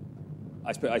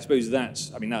I suppose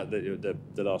that's the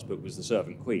last book was The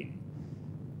Servant Queen.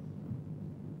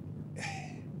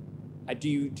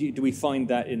 Do we find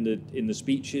that in the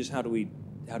speeches? How do we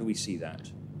see that?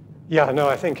 Yeah, no,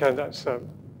 I think that's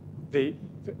the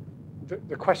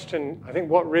question. I think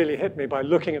what really hit me by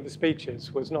looking at the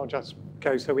speeches was not just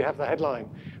so we have the headline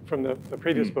from the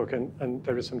previous book, and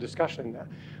there is some discussion in there.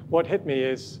 What hit me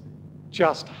is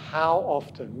just how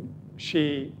often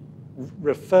she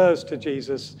refers to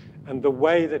Jesus and the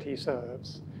way that he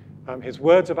serves, his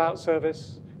words about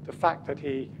service, the fact that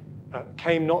he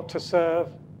came not to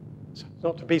serve,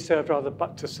 not to be served rather,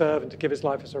 but to serve and to give his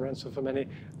life as a ransom for many.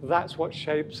 That's what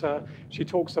shapes her. She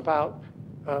talks about,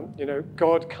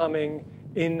 God coming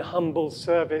in humble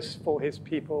service for his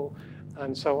people,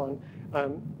 and so on.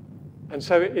 And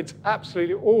so it's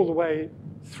absolutely all the way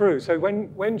through. So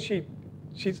when she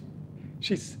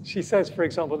says, for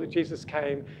example, that Jesus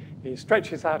came, he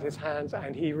stretches out his hands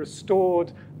and he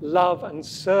restored love and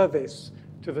service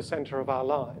to the center of our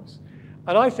lives.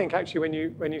 And I think actually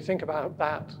when you think about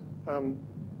that,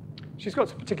 she's got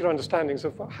some particular understandings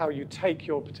of how you take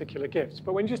your particular gifts.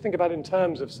 But when you just think about it in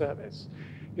terms of service,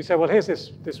 you say, well, here's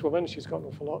this woman, she's got an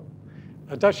awful lot.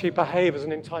 Does she behave as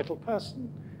an entitled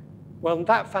person? Well,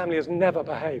 that family has never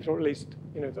behaved, or at least,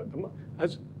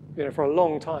 for a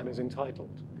long time is entitled.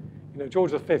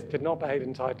 George V did not behave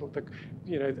entitled.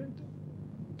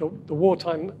 The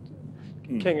wartime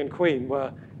king and queen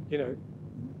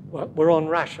were on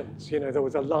rations. There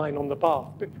was a line on the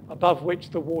bar above which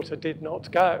the water did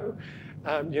not go.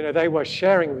 They were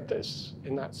sharing with this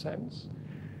in that sense.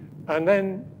 And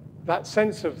then that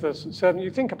sense of the servant, you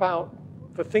think about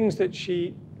the things that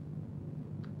she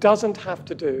doesn't have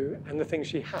to do and the things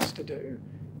she has to do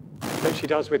that she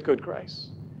does with good grace.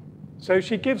 So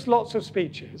she gives lots of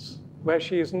speeches where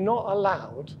she is not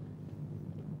allowed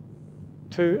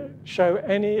to show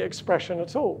any expression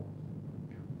at all.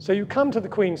 So you come to the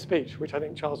Queen's speech, which I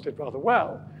think Charles did rather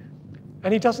well,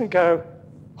 and he doesn't go,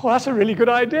 oh, that's a really good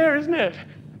idea, isn't it?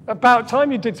 About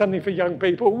time you did something for young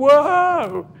people.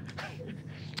 Whoa!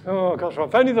 Oh, gosh, well,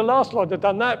 if only the last Lord had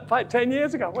done that 10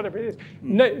 years ago, whatever it is.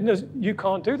 No, you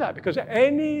can't do that because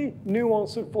any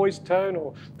nuance of voice tone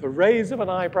or the raise of an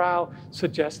eyebrow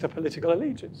suggests a political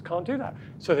allegiance. Can't do that.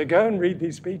 So they go and read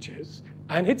these speeches,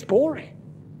 and it's boring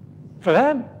for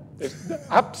them. It's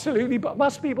absolutely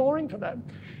must be boring for them.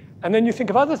 And then you think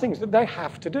of other things that they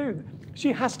have to do.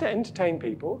 She has to entertain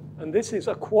people, and this is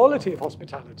a quality of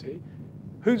hospitality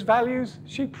whose values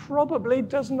she probably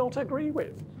does not agree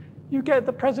with. You get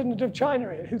the president of China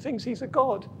in who thinks he's a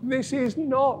god. This is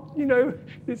not,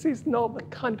 this is not the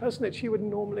kind of person that she would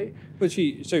normally. But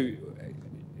she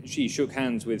shook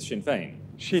hands with Sinn Féin.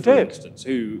 She for did. Instance,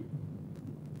 who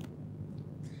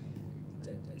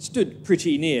stood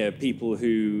pretty near people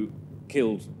who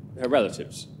killed her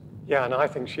relatives. Yeah, and I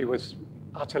think she was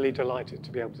utterly delighted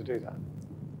to be able to do that.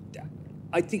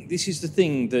 I think this is the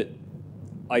thing that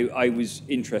I was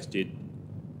interested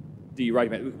that you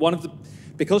write about.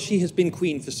 Because she has been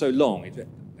queen for so long,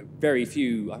 very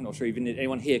few, I'm not sure even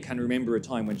anyone here can remember a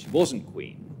time when she wasn't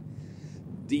queen.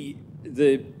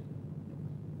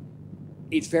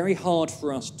 It's very hard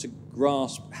for us to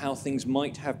grasp how things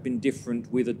might have been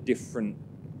different with a different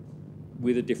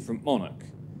monarch.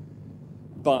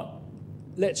 But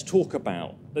let's talk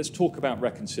about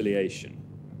reconciliation,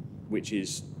 which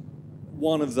is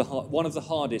one of the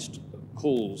hardest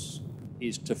calls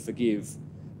is to forgive.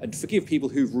 And forgive people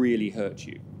who've really hurt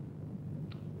you.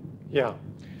 Yeah.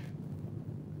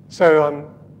 So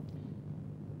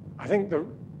I think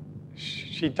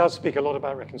she does speak a lot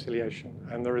about reconciliation,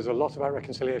 and there is a lot about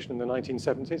reconciliation in the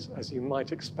 1970s, as you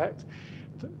might expect.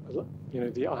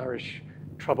 The Irish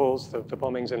troubles, the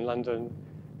bombings in London.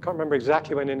 Can't remember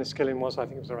exactly when Enniskillen was. I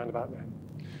think it was around about then.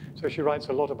 So she writes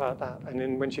a lot about that. And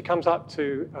then when she comes up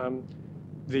to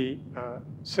the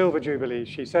Silver Jubilee,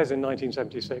 she says in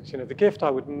 1976, the gift I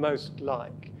would most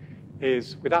like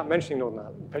is, without mentioning Northern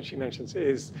Ireland, but she mentions,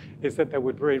 is that there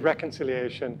would be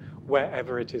reconciliation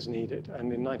wherever it is needed.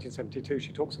 And in 1972,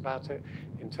 she talks about it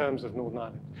in terms of Northern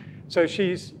Ireland. So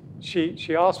she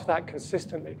asks for that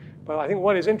consistently. But I think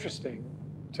what is interesting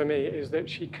to me is that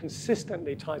she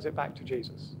consistently ties it back to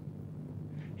Jesus.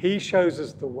 He shows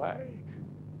us the way.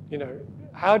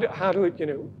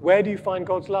 Where do you find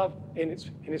God's love? In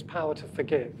his power to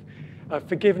forgive.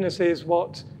 Forgiveness is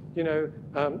what,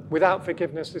 without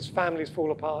forgiveness, his families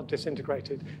fall apart,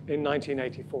 disintegrated in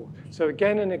 1984. So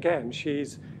again and again,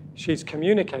 she's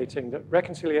communicating that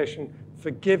reconciliation,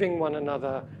 forgiving one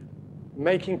another,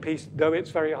 making peace, though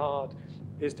it's very hard,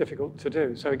 is difficult to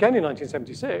do. So again in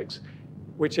 1976,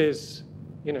 which is,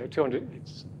 200,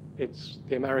 it's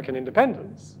the American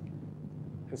independence.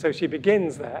 And so she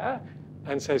begins there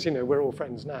and says, we're all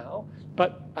friends now.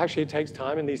 But actually it takes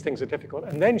time and these things are difficult.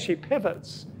 And then she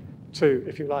pivots to,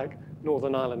 if you like,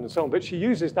 Northern Ireland and so on. But she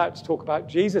uses that to talk about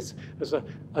Jesus as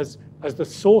the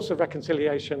source of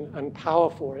reconciliation and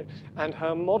power for it and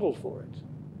her model for it.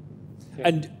 Yeah.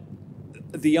 And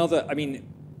the other,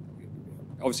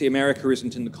 obviously America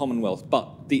isn't in the Commonwealth, but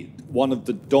one of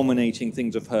the dominating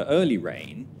things of her early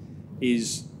reign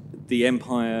is the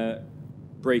empire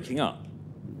breaking up.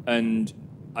 And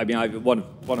one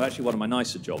of my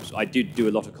nicer jobs, I did do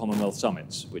a lot of Commonwealth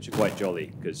summits, which are quite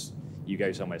jolly because you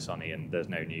go somewhere sunny and there's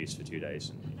no news for 2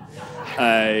 days.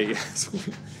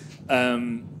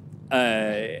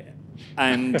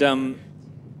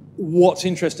 What's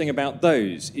interesting about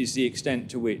those is the extent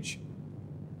to which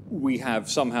we have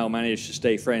somehow managed to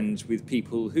stay friends with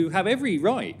people who have every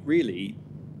right, really,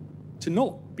 to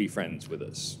not be friends with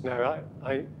us. No,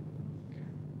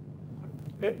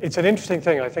 it's an interesting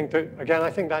thing. I think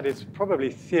that is probably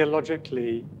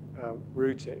theologically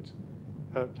rooted,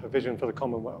 her vision for the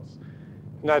Commonwealth.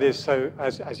 And that is, so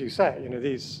as you say,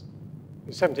 these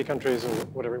 70 countries or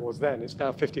whatever it was then, it's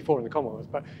now 54 in the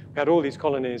Commonwealth, but we had all these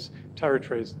colonies,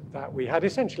 territories that we had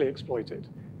essentially exploited.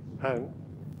 And,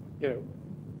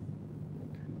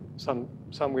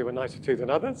 some we were nicer to than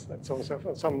others, and so on and so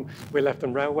forth. Some we left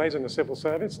them railways and the civil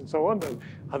service and so on, and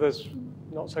others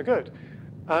not so good.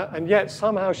 And yet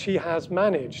somehow she has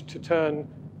managed to turn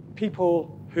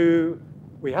people who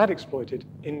we had exploited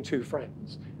into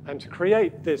friends and to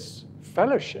create this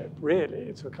fellowship, really.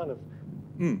 It's a kind of,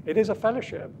 it is a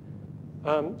fellowship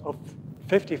of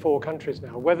 54 countries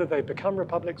now, whether they become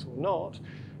republics or not,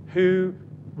 who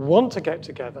want to get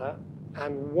together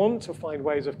and want to find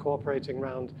ways of cooperating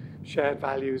around shared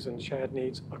values and shared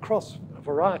needs across a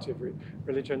variety of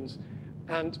religions.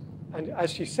 And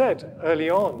as she said early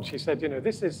on, she said,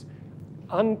 this is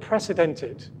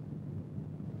unprecedented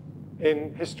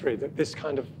in history, that this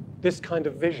kind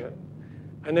of vision.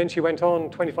 And then she went on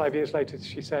 25 years later,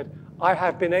 she said, I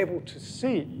have been able to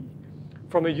see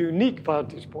from a unique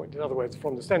vantage point, in other words,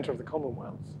 from the center of the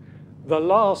Commonwealth, the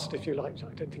last, if you like,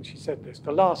 I don't think she said this,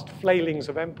 the last flailings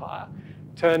of empire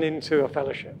turn into a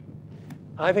fellowship.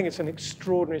 I think it's an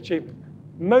extraordinary achievement.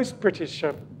 Most British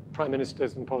prime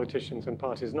ministers and politicians and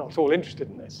parties are not at all interested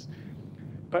in this.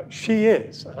 But she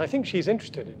is, and I think she's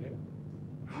interested in it,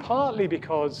 partly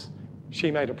because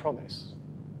she made a promise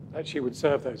that she would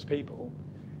serve those people,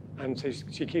 and so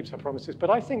she keeps her promises. But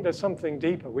I think there's something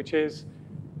deeper, which is,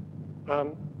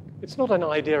 it's not an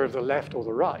idea of the left or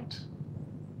the right.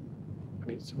 I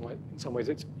mean, in some ways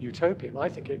it's utopian. I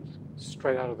think it's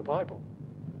straight out of the Bible.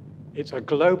 It's a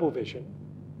global vision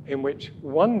in which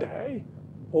one day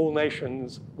all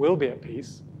nations will be at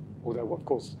peace, although, of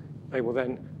course, they will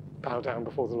then bow down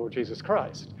before the Lord Jesus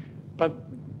Christ. But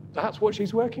that's what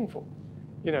she's working for.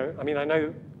 You know, I mean, I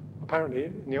know apparently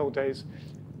in the old days,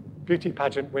 beauty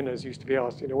pageant winners used to be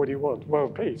asked, you know, what do you want?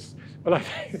 World peace. But I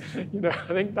think, you know, I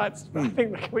think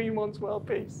the Queen wants world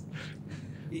peace.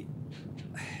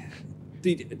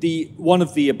 One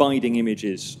of the abiding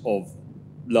images of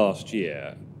last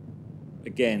year,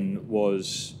 again,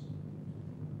 was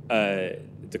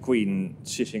the Queen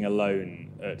sitting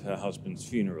alone at her husband's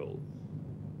funeral.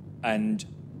 And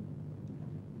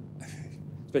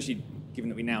especially given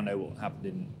that we now know what happened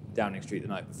in Downing Street the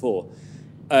night before,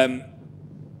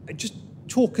 just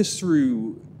talk us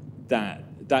through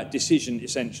that decision,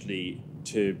 essentially,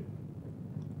 to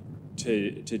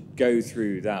go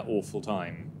through that awful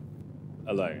time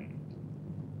alone.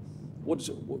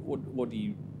 What do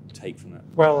you take from that?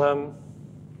 Well,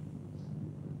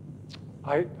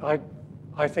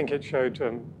 I think it showed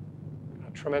a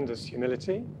tremendous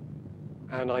humility,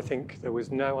 and I think there was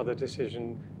no other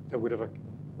decision that would have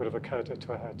occurred to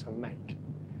her to make,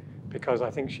 because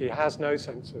I think she has no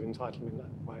sense of entitlement in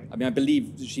that way. I mean, I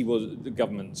believe the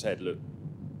government said, look,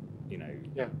 you know,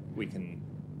 yeah, we can.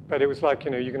 But it was like,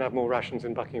 you know, you can have more rations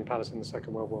in Buckingham Palace in the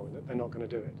Second World War, and they're not going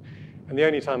to do it. And the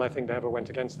only time I think they ever went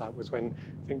against that was when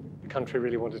I think the country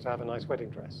really wanted to have a nice wedding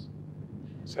dress.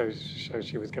 So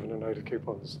she was given a load of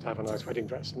coupons to have a nice wedding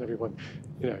dress, and everyone,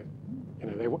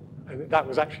 that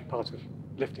was actually part of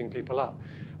lifting people up.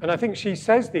 And I think she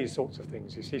says these sorts of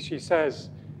things. You see, she says,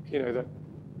 you know, that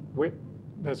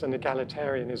there's an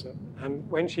egalitarianism, and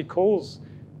when she calls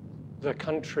the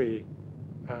country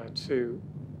to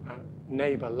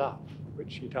neighbor love,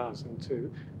 which she does, and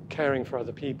to caring for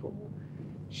other people,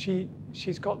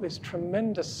 she's got this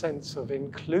tremendous sense of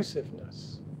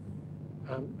inclusiveness.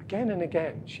 Again and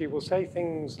again, she will say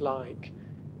things like,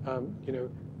 you know,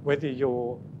 whether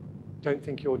you don't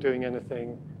think you're doing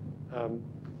anything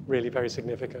really very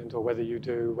significant, or whether you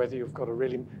do, whether you've got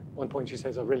one point she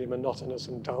says, a really monotonous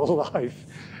and dull life,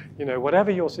 you know,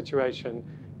 whatever your situation,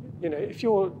 you know, if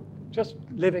you're just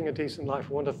living a decent life,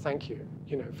 we want to thank you,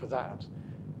 you know, for that.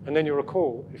 And then you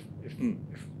recall, if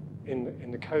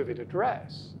in the COVID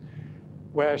address,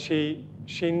 where she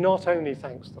not only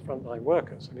thanks the frontline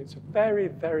workers, and it's a very,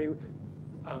 very,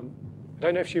 I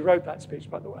don't know if she wrote that speech,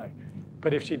 by the way,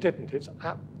 but if she didn't, it's,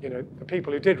 you know, the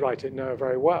people who did write it know her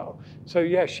very well. So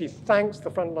yeah, she thanks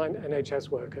the frontline NHS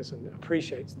workers and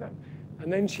appreciates them.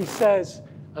 And then she says,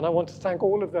 and I want to thank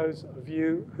all of those of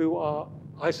you who are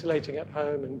isolating at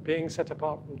home and being set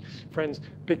apart from friends,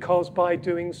 because by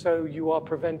doing so, you are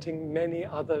preventing many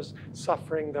others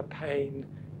suffering the pain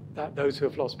that those who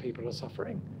have lost people are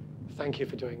suffering. Thank you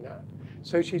for doing that.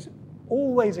 So she's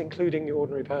always including the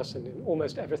ordinary person in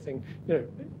almost everything. You know,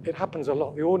 it happens a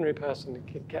lot. The ordinary person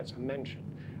gets a mention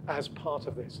as part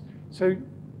of this. So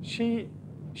she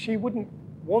wouldn't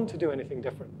want to do anything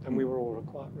different than we were all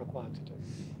required to do.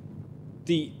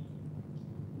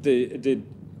 The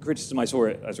criticism I saw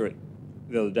it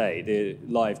the other day, the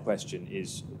live question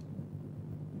is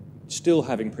still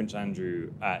having Prince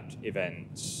Andrew at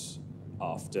events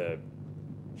after,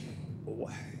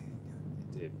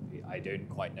 I don't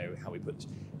quite know how we put this,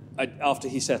 after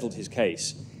he settled his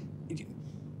case.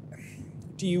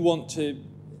 Do you want to,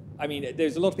 I mean,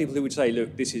 there's a lot of people who would say,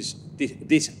 look, this,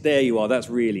 there you are, that's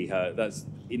really her, that's,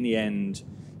 in the end,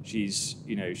 she's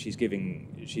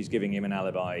giving him an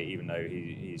alibi, even though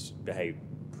he's behaved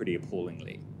pretty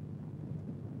appallingly.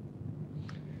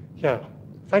 Yeah,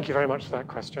 thank you very much for that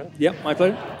question. Yeah, my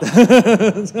pleasure.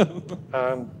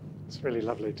 It's really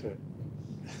lovely to.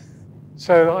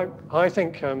 So I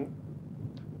think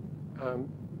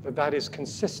that is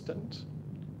consistent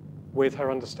with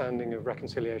her understanding of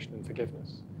reconciliation and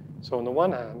forgiveness. So on the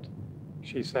one hand,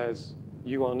 she says,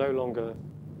 you are no longer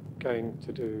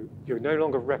you no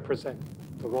longer represent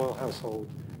the royal household.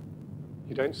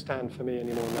 You don't stand for me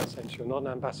anymore in that sense. You're not an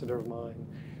ambassador of mine.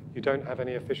 You don't have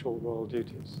any official royal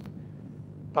duties.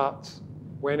 But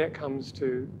when it comes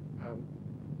to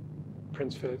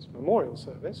Prince Philip's memorial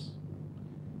service,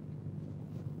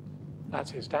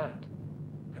 that's his dad,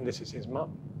 and this is his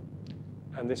mum.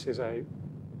 And this is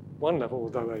one level,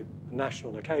 although a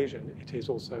national occasion, it is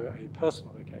also a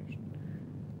personal occasion.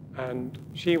 And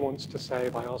she wants to say,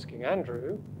 by asking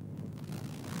Andrew,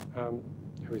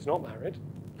 who is not married,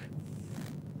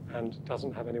 and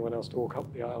doesn't have anyone else to walk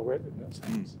up the aisle with in that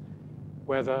sense,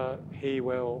 whether he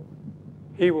will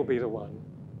be the one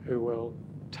who will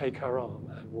take her arm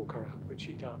and walk her out, which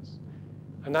he does.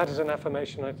 And that is an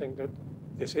affirmation, I think, that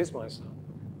this is my son.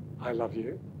 I love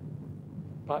you,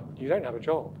 but you don't have a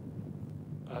job,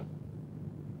 but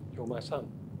you're my son.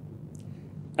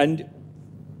 And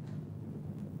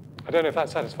I don't know if that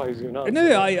satisfies you or not.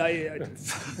 no, I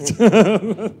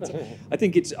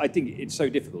think it's so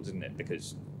difficult, isn't it?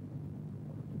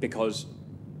 Because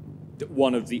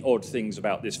one of the odd things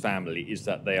about this family is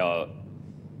that they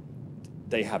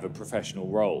have a professional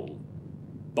role,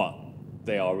 but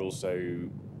they are also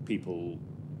people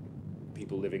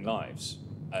living lives.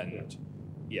 And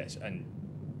yes, and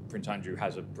Prince Andrew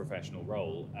has a professional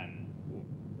role, and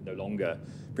no longer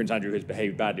Prince Andrew has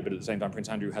behaved badly, but at the same time Prince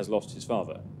Andrew has lost his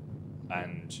father,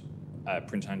 and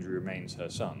Prince Andrew remains her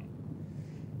son.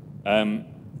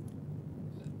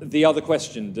 The other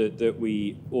question that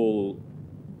we all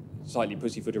slightly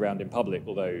pussyfoot around in public,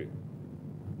 although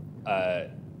are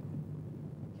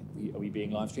we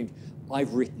being live streamed?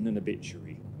 I've written an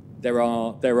obituary. There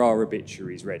are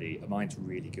obituaries ready. Mine's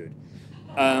really good.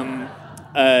 It's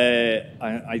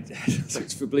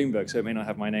for Bloomberg, so it may not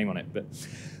have my name on it. But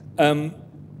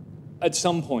at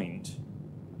some point,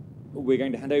 we're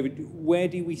going to hand over. Where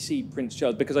do we see Prince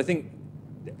Charles? Because I think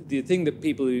the thing that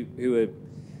people who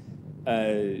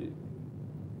are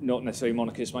not necessarily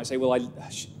monarchists might say, well,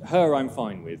 her I'm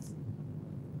fine with,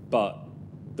 but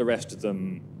the rest of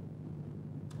them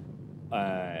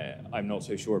I'm not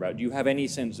so sure about. Do you have any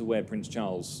sense of where Prince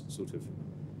Charles sort of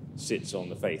sits on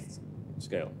the faith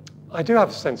scale? I do have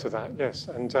a sense of that, yes.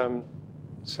 And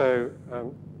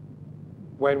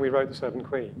when we wrote The Servant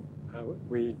Queen,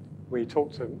 we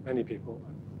talked to many people,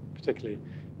 particularly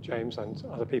James and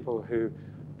other people who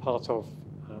part of,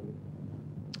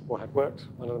 or had worked,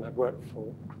 one of them had worked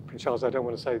for Prince Charles. I don't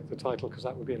want to say the title because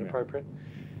that would be inappropriate.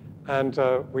 Yeah. And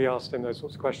we asked him those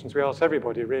sorts of questions. We asked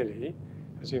everybody, really.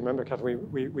 As you remember,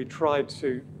 Catherine, we tried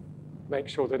to make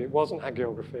sure that it wasn't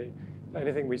hagiography.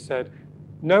 Anything we said,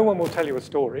 no one will tell you a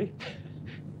story.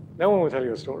 No one will tell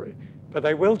you a story. But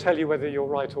they will tell you whether you're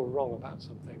right or wrong about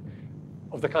something,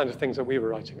 of the kind of things that we were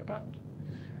writing about.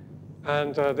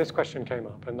 And this question came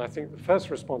up. And I think the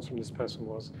first response from this person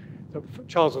was that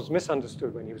Charles was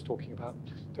misunderstood when he was talking about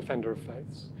Defender of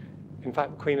Faiths. In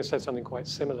fact, the Queen has said something quite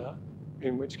similar,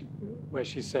 where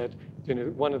she said, you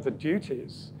know, one of the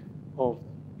duties of,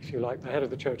 if you like, the head of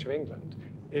the Church of England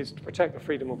is to protect the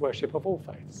freedom of worship of all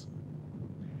faiths,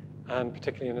 and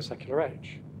particularly in a secular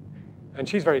age. And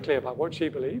she's very clear about what she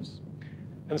believes.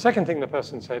 And the second thing the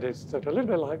person said is that a little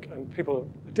bit like, and people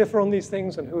differ on these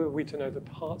things, and who are we to know the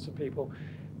parts of people,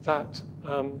 that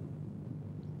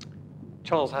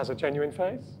Charles has a genuine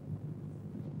faith,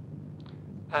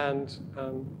 and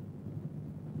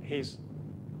he's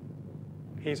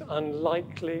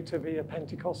unlikely to be a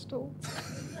Pentecostal.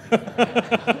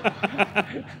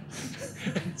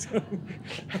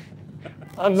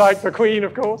 Unlike the Queen,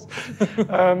 of course,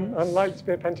 unlikely to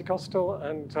be a Pentecostal,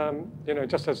 and you know,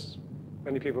 just as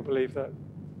many people believe that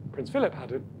Prince Philip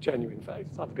had a genuine faith,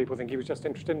 other people think he was just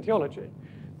interested in theology.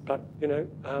 But you know,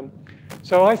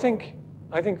 so I think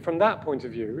from that point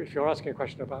of view, if you're asking a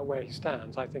question about where he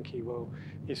stands, I think he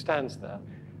stands there.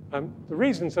 The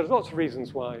reasons, there's lots of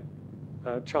reasons why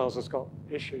Charles has got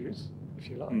issues, if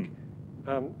you like.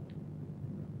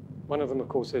 One of them, of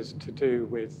course, is to do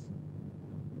with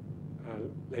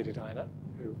Lady Diana,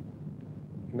 who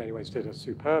in many ways did a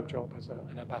superb job as an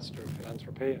ambassador of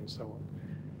philanthropy and so on.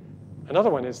 Another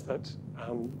one is that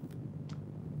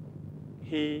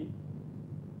he,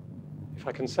 if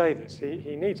I can say this,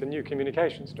 he needs a new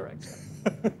communications director.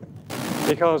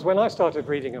 Because when I started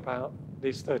reading about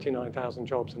these 39,000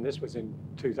 jobs, and this was in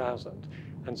 2000,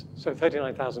 and so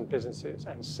 39,000 businesses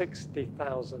and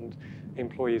 60,000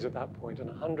 employees at that point, and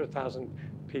 100,000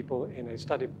 people in a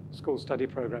school study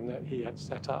program that he had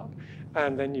set up.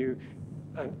 And then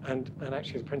and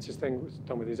actually the Prince's thing was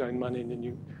done with his own money, and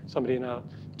then somebody in our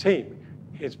team,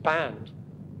 his band,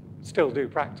 still do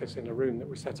practice in a room that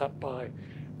was set up by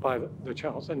the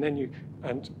Charles. And then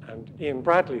and Ian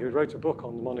Bradley, who wrote a book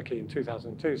on the monarchy in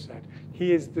 2002, said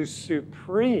he is the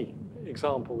supreme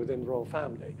example within the royal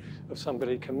family of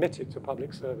somebody committed to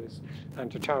public service and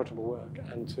to charitable work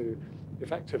and to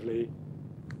effectively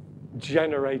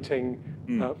generating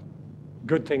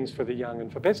good things for the young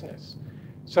and for business.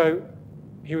 So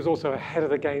he was also ahead of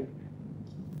the game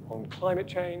on climate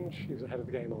change. He was ahead of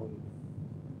the game on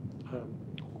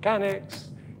organics.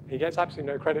 He gets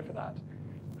absolutely no credit for that.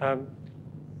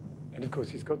 And of course,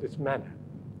 he's got this manner.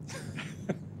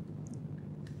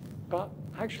 But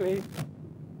actually,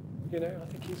 I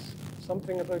think he's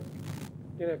something of a,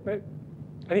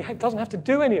 and he doesn't have to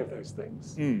do any of those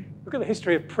things. Look at the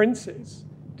history of princes.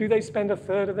 Do they spend a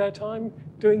third of their time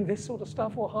doing this sort of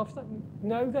stuff or half that?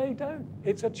 No, they don't.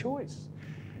 It's a choice.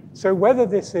 So whether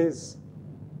this is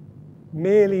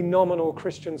merely nominal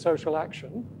Christian social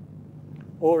action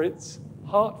or it's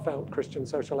heartfelt Christian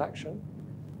social action,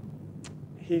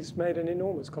 he's made an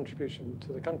enormous contribution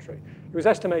to the country. It was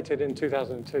estimated in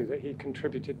 2002 that he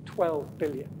contributed 12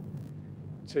 billion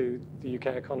to the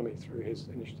UK economy through his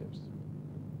initiatives,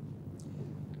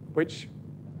 which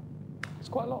is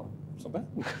quite a lot. It's not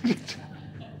bad.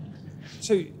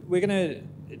 So we're going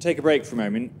to take a break for a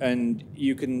moment, and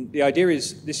the idea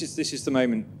is, this is the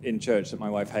moment in church that my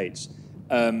wife hates,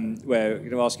 where we're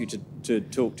going to ask you to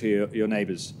talk to your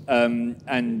neighbours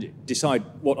and decide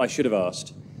what I should have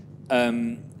asked.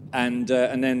 And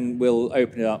then we'll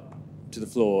open it up to the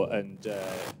floor,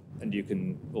 and you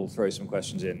can all throw some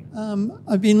questions in.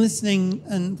 I've been listening,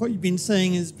 and what you've been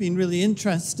saying has been really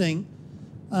interesting.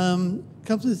 A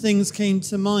couple of things came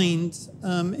to mind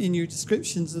in your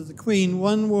descriptions of the Queen.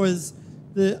 One was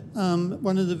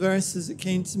one of the verses that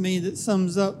came to me that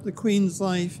sums up the Queen's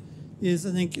life is,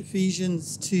 I think,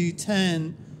 Ephesians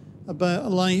 2:10, about a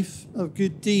life of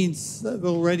good deeds that have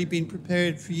already been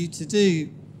prepared for you to do.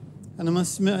 And I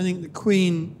must admit, I think the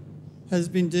Queen has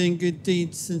been doing good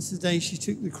deeds since the day she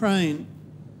took the crown.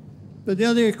 But the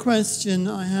other question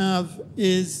I have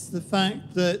is the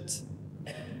fact that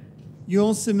you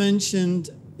also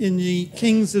mentioned in the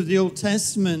kings of the Old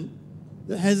Testament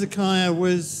that Hezekiah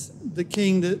was the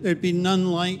king that there'd been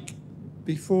none like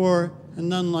before and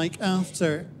none like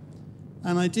after.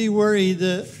 And I do worry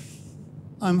that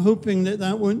I'm hoping that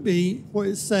that won't be what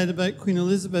is said about Queen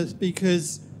Elizabeth,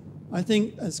 because I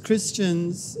think as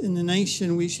Christians in the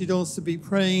nation, we should also be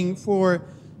praying for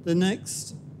the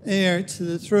next heir to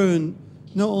the throne,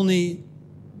 not only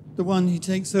the one who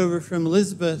takes over from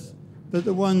Elizabeth, but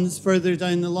the ones further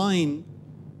down the line,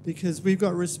 because we've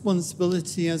got a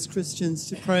responsibility as Christians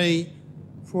to pray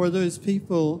for those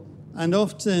people. And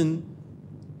often,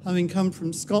 having come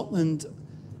from Scotland,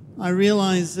 I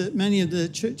realise that many of the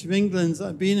Church of Englands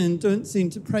I've been in don't seem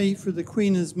to pray for the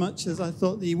Queen as much as I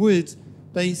thought they would,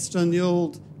 based on the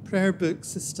old prayer book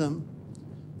system.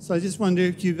 So I just wonder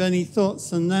if you have any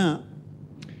thoughts on that.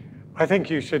 I think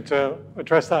you should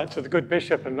address that to the good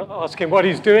bishop and ask him what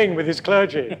he's doing with his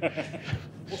clergy.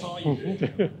 What are you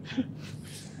doing?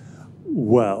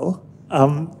 Well,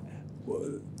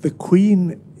 the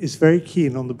Queen is very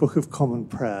keen on the Book of Common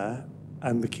Prayer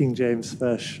and the King James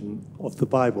Version of the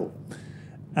Bible.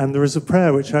 And there is a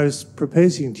prayer which I was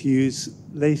proposing to use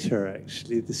later,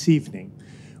 actually, this evening,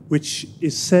 which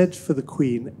is said for the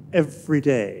Queen every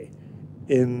day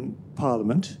in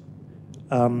Parliament.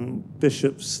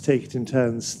 Bishops take it in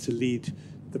turns to lead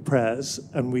the prayers,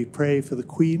 and we pray for the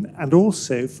Queen and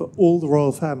also for all the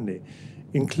royal family,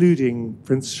 including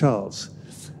Prince Charles.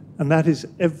 And that is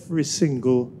every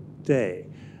single day.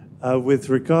 With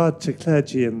regard to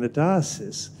clergy in the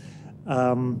diocese,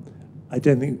 I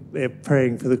don't think they're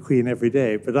praying for the Queen every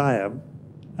day, but I am.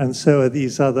 And so are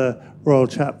these other royal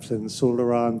chaplains all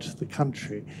around the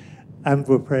country. And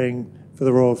we're praying for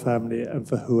the royal family and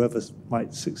for whoever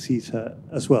might succeed her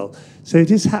as well. So it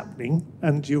is happening,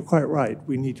 and you're quite right.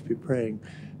 We need to be praying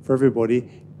for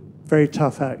everybody. Very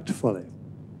tough act to follow.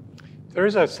 There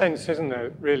is a sense, isn't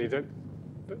there, really, that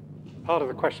part of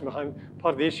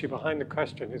the issue behind the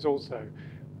question is also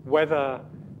whether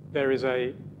there is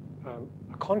a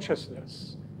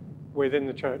consciousness within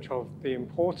the church of the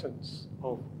importance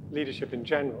of leadership in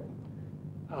general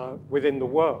within the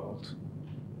world,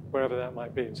 wherever that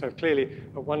might be. And so clearly,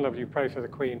 at one level, you pray for the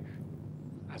Queen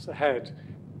as the head,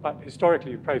 but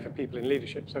historically, you pray for people in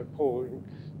leadership. So Paul,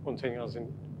 wanting us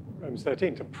in Romans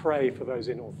 13, to pray for those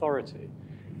in authority.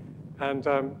 And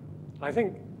I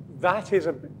think that's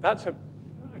a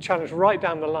challenge right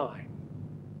down the line,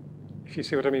 if you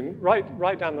see what I mean,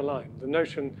 right down the line. The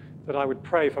notion that I would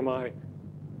pray for my,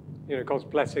 God's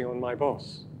blessing on my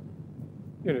boss.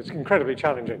 It's an incredibly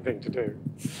challenging thing to do.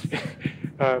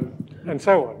 And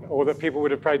so on, or that people would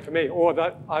have prayed for me, or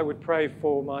that I would pray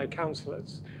for my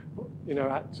councillors, in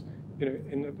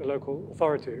the local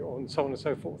authority, or and so on and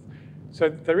so forth. So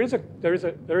there is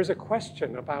a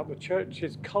question about the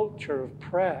church's culture of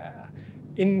prayer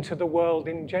into the world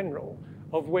in general,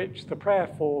 of which the prayer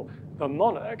for the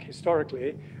monarch,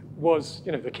 historically, was,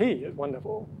 you know, the key at one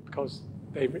level, because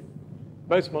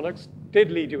most monarchs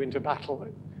did lead you into battle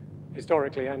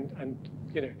historically and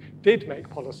you know, did make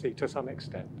policy to some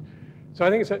extent. So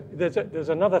I think there's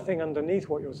another thing underneath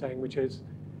what you're saying, which is,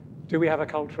 do we have a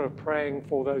culture of praying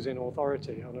for those in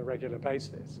authority on a regular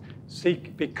basis?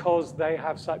 Because they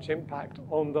have such impact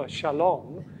on the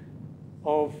shalom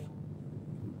of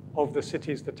the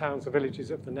cities, the towns, the villages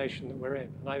of the nation that we're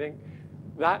in. And I think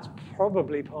that's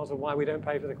probably part of why we don't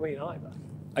pray for the Queen either.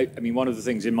 I mean, one of the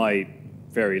things in my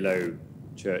very low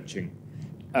churching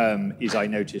is I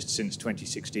noticed since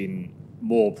 2016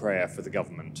 more prayer for the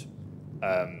government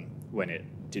when it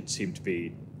did seem to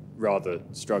be rather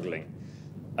struggling.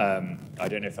 I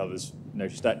don't know if others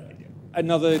noticed that.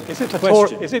 Another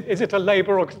question. Is it a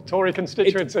Labour or Tory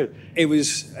constituency? It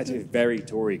was a very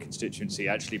Tory constituency,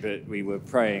 actually, but we were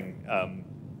praying.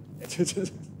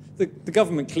 The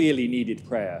government clearly needed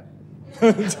prayer.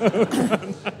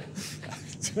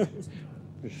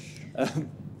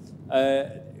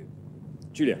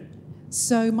 Julia.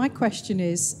 So my question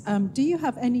is, do you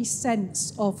have any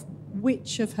sense of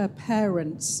which of her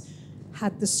parents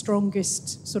had the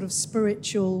strongest sort of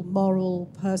spiritual, moral,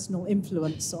 personal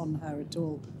influence on her at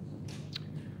all?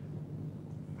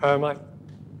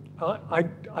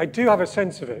 I do have a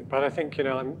sense of it, but I think, you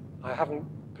know, I haven't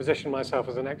positioned myself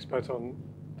as an expert on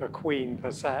the Queen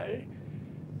per se,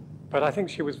 but I think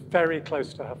she was very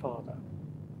close to her father.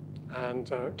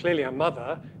 And clearly her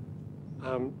mother,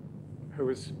 who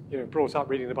was, you know, brought up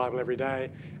reading the Bible every day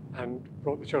and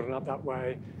brought the children up that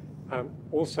way,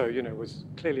 also, you know, was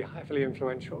clearly heavily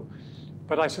influential.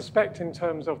 But I suspect in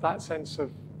terms of that sense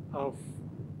of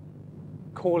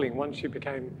calling, once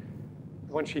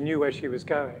she knew where she was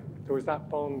going, there was that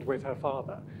bond with her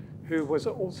father, who was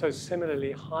also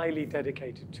similarly highly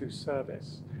dedicated to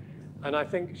service. And I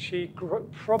think she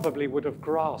probably would have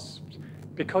grasped,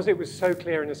 because it was so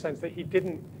clear in a sense that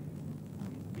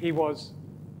he was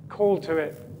called to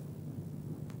it,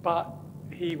 but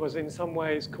he was in some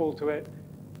ways called to it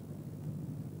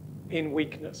in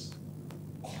weakness.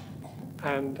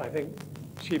 And I think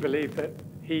she believed that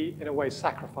he, in a way,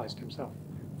 sacrificed himself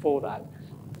for that,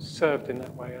 served in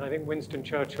that way. And I think Winston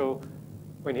Churchill,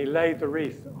 when he laid the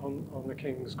wreath on the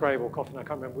King's grave or coffin, I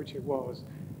can't remember which it was,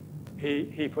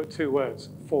 he put two words,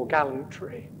 for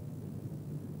gallantry.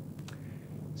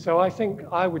 So I think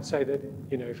I would say that,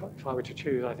 you know, if I were to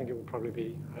choose, I think it would probably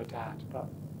be her dad, but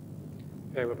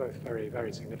they were both very,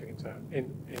 very significant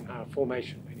in her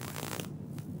formation anyway.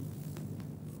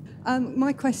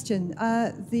 My question,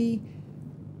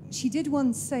 she did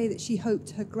once say that she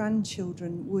hoped her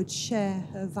grandchildren would share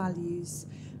her values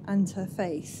and her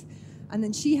faith. And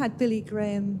then she had Billy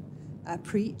Graham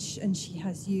preach, and she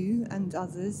has you and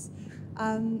others.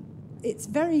 It's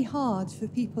very hard for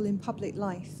people in public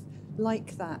life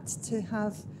like that to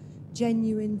have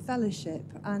genuine fellowship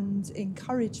and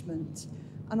encouragement.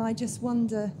 And I just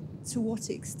wonder to what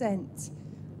extent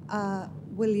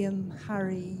William,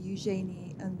 Harry,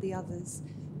 Eugenie, and the others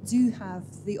do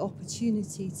have the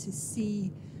opportunity to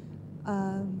see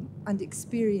and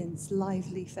experience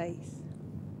lively faith.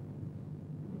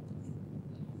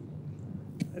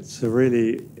 It's a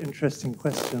really interesting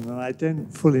question, and I don't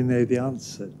fully know the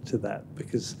answer to that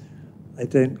because I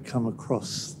don't come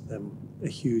across them a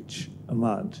huge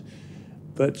amount.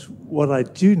 But what I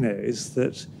do know is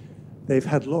that they've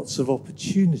had lots of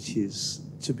opportunities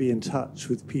to be in touch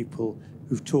with people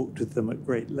who've talked with them at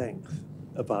great length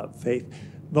about faith,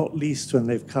 not least when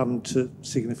they've come to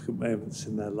significant moments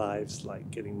in their lives, like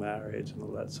getting married and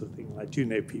all that sort of thing. I do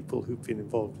know people who've been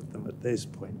involved with them at those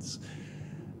points.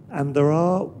 And there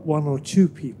are one or two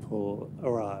people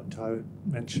around, I would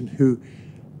mention, who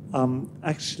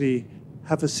actually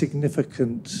have a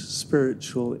significant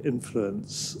spiritual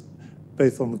influence,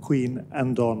 both on the Queen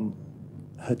and on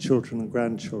her children and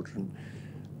grandchildren,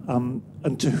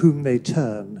 and to whom they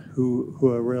turn, who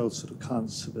are real sort of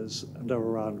counsellors and are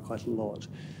around quite a lot.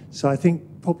 So I think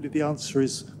probably the answer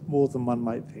is more than one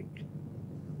might think.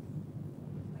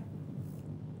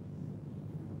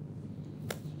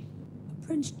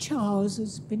 Prince Charles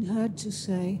has been heard to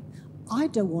say, I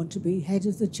don't want to be head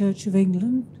of the Church of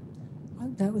England.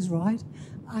 That was right.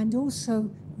 And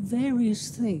also various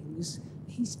things.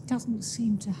 He doesn't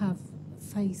seem to have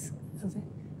faith of it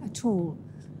at all.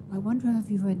 I wonder, have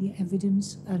you any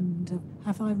evidence, and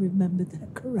have I remembered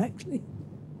that correctly?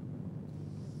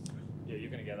 Yeah, you're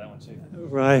going to get that one too.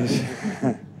 Right.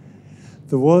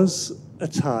 There was a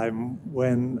time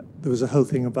when there was a whole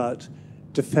thing about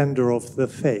defender of the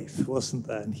faith, wasn't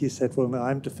there? And he said, well, no,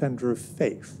 I'm defender of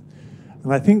faith.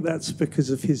 And I think that's because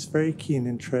of his very keen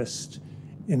interest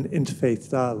in interfaith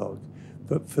dialogue.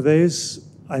 But for those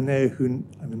I know who,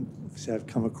 I mean, obviously I've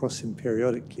come across him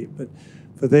periodically, but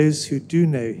for those who do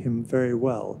know him very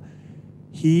well,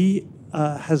 he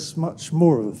has much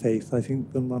more of a faith, I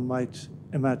think, than one might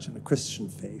imagine, a Christian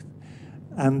faith.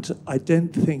 And I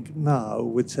don't think now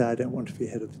would say, I don't want to be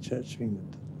head of the Church of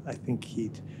England. I think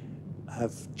he'd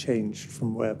have changed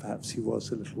from where perhaps he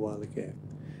was a little while ago.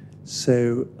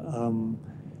 So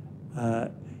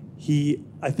he,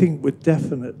 I think, would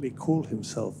definitely call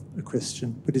himself a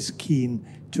Christian, but is keen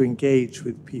to engage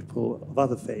with people of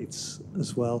other faiths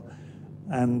as well,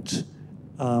 and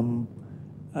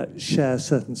share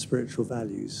certain spiritual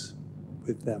values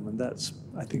with them. And that's,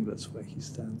 I think that's where he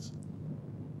stands.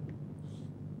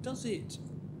 Does it,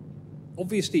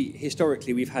 obviously,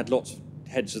 historically, we've had lots of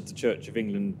heads of the Church of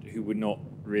England who were not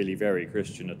really very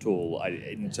Christian at all,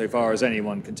 insofar as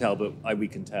anyone can tell, but we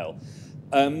can tell.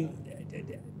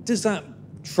 Does that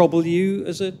trouble you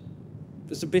as a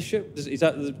bishop? Is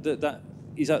that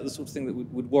the sort of thing that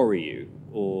would worry you,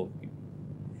 or?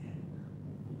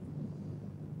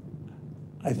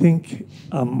 I think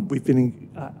we've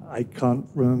been. I can't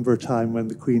remember a time when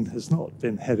the Queen has not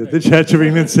been head of the Church of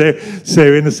England.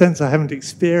 So in a sense, I haven't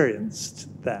experienced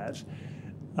that.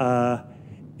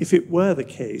 If it were the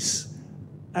case,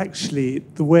 actually,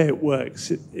 the way it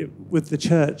works with the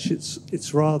Church,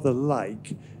 it's rather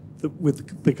like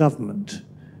with the government.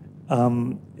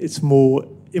 It's more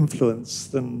influence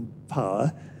than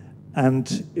power,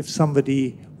 and if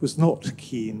somebody was not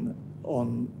keen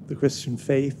on the Christian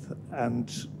faith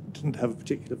and didn't have a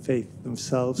particular faith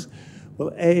themselves,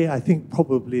 well, A, I think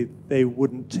probably they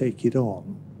wouldn't take it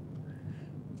on.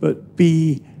 But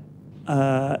B,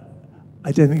 I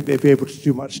don't think they'd be able to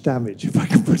do much damage, if I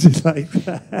can put it like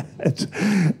that.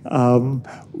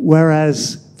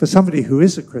 Whereas for somebody who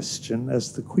is a Christian,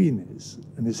 as the Queen is,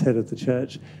 and is head of the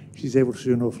Church, she's able to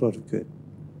do an awful lot of good.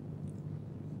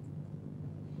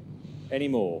 Any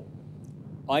more?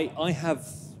 I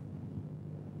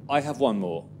have one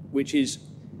more, which is,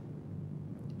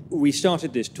 we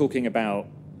started this talking about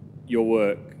your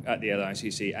work at the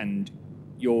LICC, and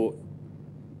your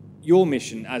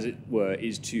mission, as it were,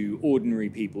 is to ordinary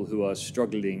people who are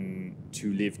struggling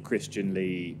to live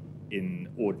Christianly in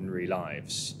ordinary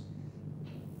lives.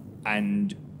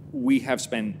 And we have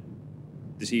spent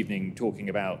this evening talking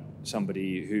about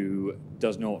somebody who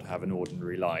does not have an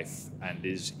ordinary life and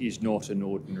is not an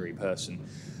ordinary person.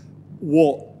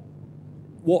 What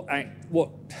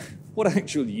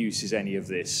actual use is any of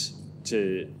this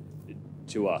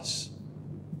to us?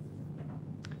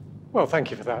 Well,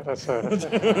 thank you for that. That's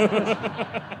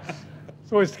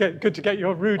it's always good to get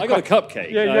your rude. I got a cupcake.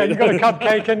 Yeah, you got a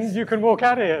cupcake, and you can walk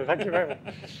out of here. Thank you very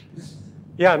much.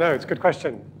 Yeah, no, it's a good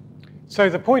question. So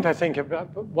the point, I think, about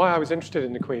why I was interested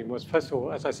in the Queen was, first of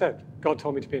all, as I said, God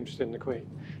told me to be interested in the Queen.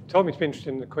 He told me to be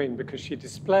interested in the Queen because she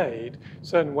displayed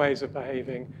certain ways of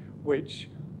behaving which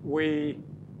we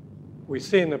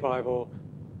see in the Bible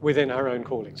within her own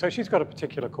calling. So she's got a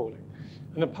particular calling.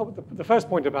 And the first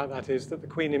point about that is that the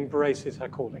Queen embraces her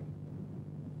calling.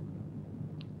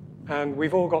 And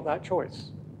we've all got that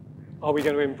choice. Are we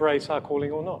going to embrace our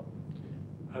calling or not?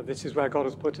 This is where God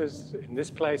has put us, in this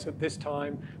place, at this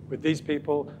time, with these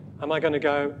people. Am I going to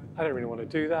go, I don't really want to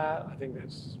do that. I think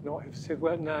that's not,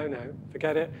 no,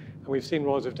 forget it. And we've seen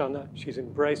royals have done that. She's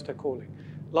embraced her calling.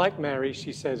 Like Mary,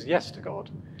 she says yes to God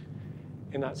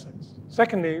in that sense.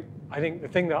 Secondly, I think the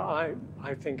thing that I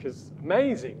think is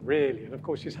amazing, really, and of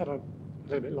course she's had a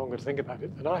little bit longer to think about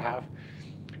it than I have,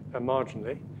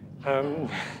 marginally,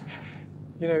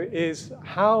 is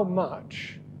how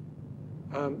much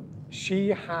she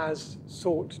has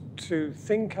sought to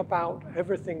think about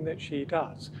everything that she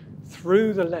does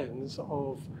through the lens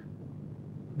of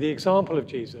the example of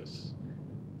Jesus,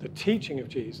 the teaching of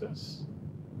Jesus,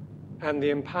 and the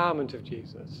empowerment of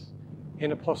Jesus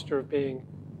in a posture of being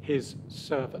his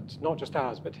servant, not just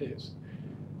ours, but his.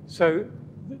 So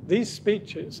these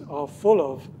speeches are full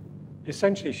of,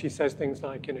 essentially she says things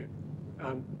like,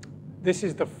 this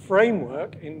is the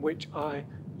framework in which I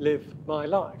live my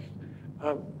life.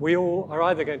 We all are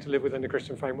either going to live within the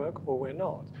Christian framework or we're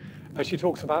not. She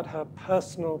talks about her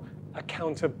personal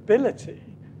accountability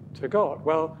to God.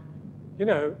 Well,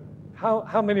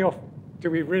 how many often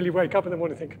do we really wake up in the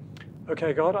morning and think,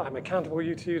 okay, God, I'm accountable to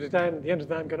you today, and at the end of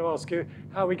the day, I'm going to ask you,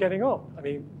 how are we getting on? I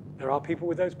mean, there are people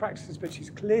with those practices, but she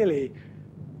clearly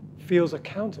feels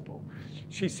accountable.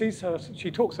 She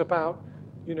talks about,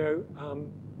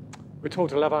 we're told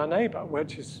to love our neighbor,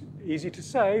 which is easy to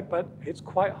say, but it's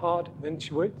quite hard. And then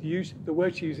the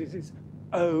word she uses is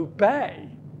obey,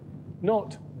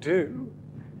 not do.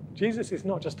 Jesus is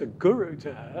not just a guru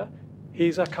to her,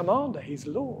 he's a commander, he's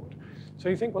Lord. So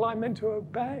you think, well, I'm meant to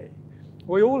obey.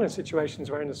 We're all in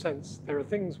situations where, in a sense, there are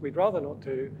things we'd rather not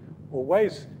do, or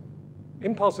ways,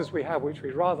 impulses we have which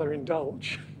we'd rather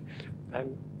indulge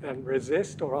than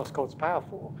resist or ask God's power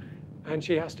for. And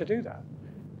she has to do that.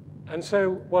 And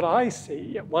so what I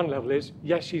see at one level is,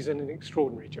 yes, she's in an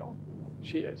extraordinary job.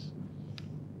 She is.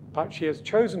 But she has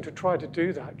chosen to try to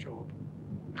do that job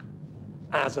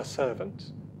as a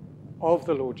servant of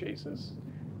the Lord Jesus.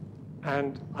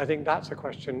 And I think that's a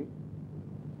question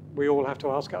we all have to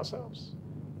ask ourselves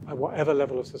at whatever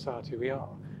level of society we are.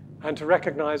 And to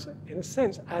recognize, in a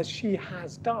sense, as she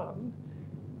has done,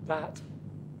 that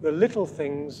the little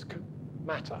things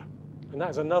matter. And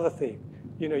that's another theme.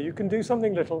 You know, you can do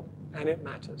something little and it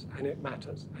matters, and it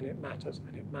matters, and it matters,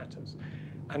 and it matters.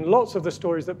 And lots of the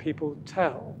stories that people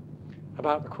tell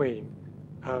about the Queen,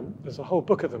 there's a whole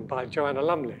book of them by Joanna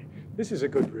Lumley. This is a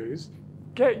good ruse.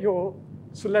 Get your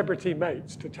celebrity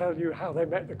mates to tell you how they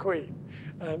met the Queen,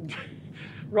 and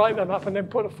write them up and then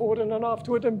put a forward and an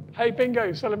afterward, and hey,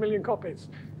 bingo, sell 1 million copies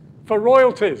for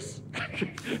royalties.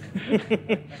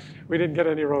 We didn't get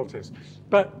any royalties.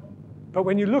 But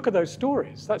when you look at those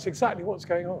stories, that's exactly what's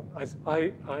going on.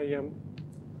 I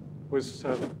was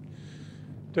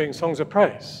doing songs of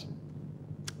praise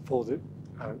for the,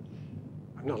 I'm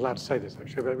not allowed to say this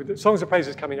actually, but songs of praise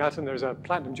is coming out and there's a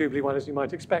Platinum Jubilee one, as you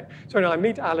might expect. So anyway, I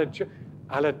meet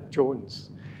Aled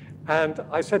Jones. And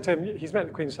I said to him, he's met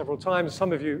the Queen several times.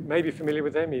 Some of you may be familiar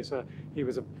with him. He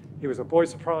was a boy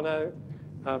soprano,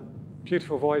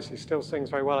 beautiful voice. He still sings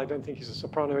very well. I don't think he's a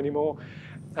soprano anymore.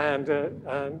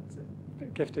 And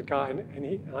gifted guy.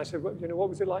 And I said, well, you know, what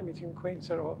was it like meeting the Queen? He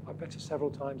said, oh, I met her several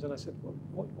times. And I said,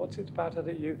 well, what's it about her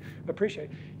that you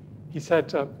appreciate? He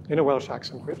said, in a Welsh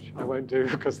accent, which I won't do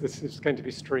because this is going to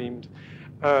be streamed,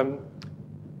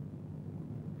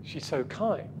 she's so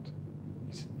kind.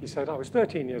 He said, I was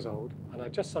 13 years old, and I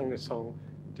just sung this song,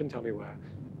 didn't tell me where,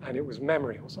 and it was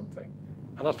Memory or something,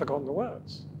 and I'd forgotten the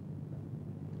words.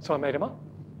 So I made them up.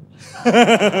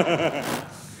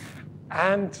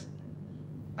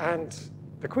 And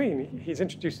the Queen, he's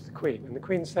introduced to the Queen, and the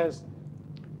Queen says,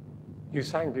 you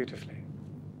sang beautifully.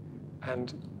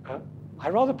 And I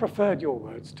rather preferred your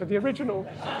words to the original.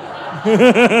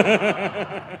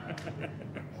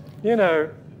 You know,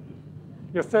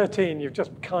 you're 13, you've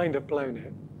just kind of blown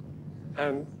it.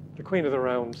 And the Queen of the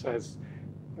Realm says,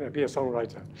 you know, be a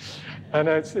songwriter. And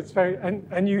it's very,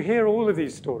 and you hear all of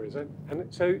these stories.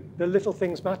 And so the little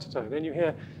things matter to her. Then you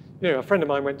hear, you know, a friend of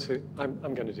mine went to, I'm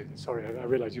going to do this, sorry, I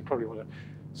realize you probably want to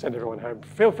send everyone home.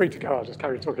 Feel free to go, I'll just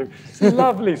carry talking. It's a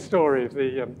lovely story of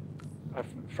the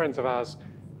friends of ours,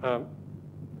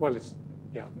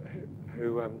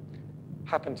 who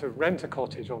happened to rent a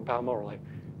cottage on Balmoral.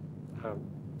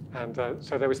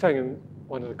 So they were staying in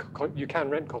one of the, you can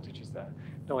rent cottages there.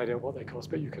 No idea what they cost,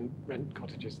 but you can rent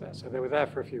cottages there. So they were there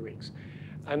for a few weeks.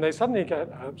 And they suddenly get,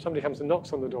 somebody comes and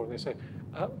knocks on the door and they say,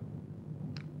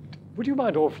 would you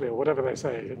mind awfully, or whatever they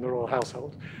say in the royal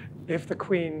household, if the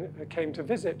Queen came to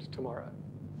visit tomorrow?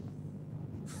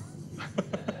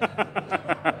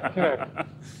 You know,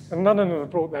 and none of them have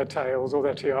brought their tails or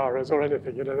their tiaras or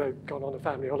anything. You know, they've gone on a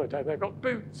family holiday, they've got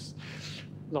boots,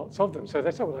 lots of them. So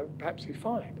they said, well, that would perhaps be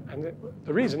fine. And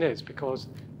the reason is because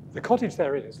the cottage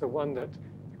they're in is the one that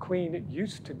the Queen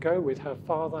used to go with her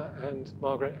father and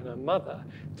Margaret and her mother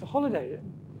to holiday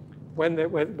in, when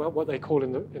what they call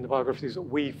in the biographies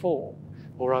we four,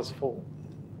 or us four.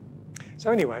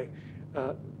 So anyway,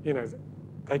 you know,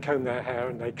 they comb their hair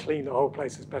and they clean the whole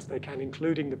place as best they can,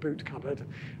 including the boot cupboard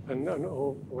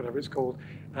or whatever it's called.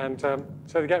 And so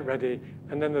they get ready,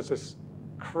 and then there's this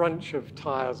crunch of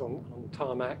tires on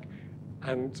tarmac,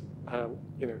 and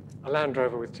you know, a Land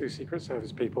Rover with 2 Secret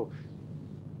Service people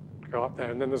go up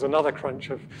there, and then there's another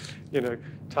crunch of, you know,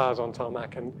 tires on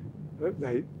tarmac, and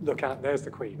they look out, there's the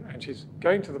Queen, and she's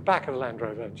going to the back of the Land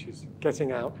Rover, and she's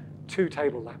getting out 2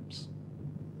 table lamps.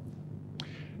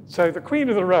 So the Queen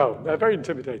of the Realm, they're very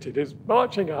intimidated, is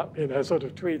marching up in her sort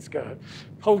of tweed skirt,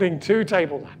 holding 2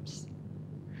 table lamps,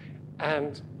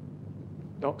 and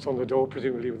knocks on the door,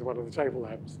 presumably with one of the table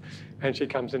lamps, and she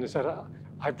comes in and said,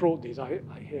 I brought these. I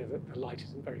hear that the light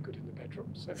isn't very good in the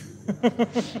bedroom, so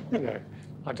you know,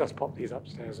 I just popped these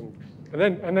upstairs, and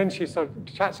then she sort of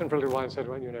chats in for a little while and said,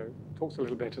 well, you know, talks a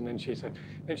little bit, and then she said,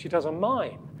 then she does a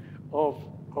mime of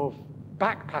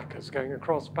backpackers going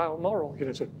across Balmoral, you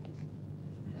know, so,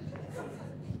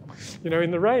 you know, in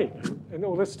the rain and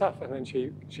all this stuff, and then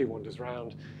she wanders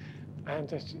around,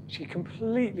 and she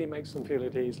completely makes them feel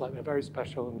at ease, like they're very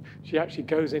special, and she actually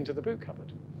goes into the boot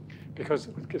cupboard. Because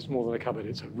it's more than a cupboard,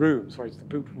 it's a room, sorry, it's the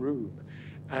boot room.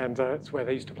 And it's where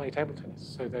they used to play table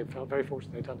tennis. So they felt very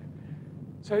fortunate they'd done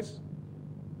it. So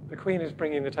The Queen is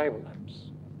bringing the table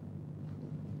lamps.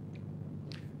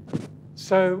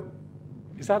 So,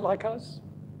 is that like us?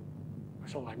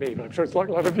 It's not like me, but I'm sure it's like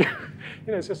a lot of you.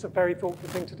 You know, it's just a very thoughtful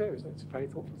thing to do, isn't it? It's a very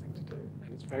thoughtful thing to do,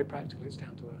 and it's very practical. It's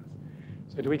down to earth.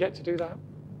 So, do we get to do that?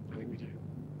 I think we do.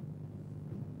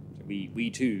 So we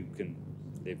too can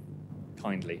live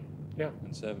kindly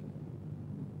and serve.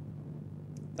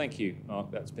 Thank you,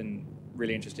 Mark. That's been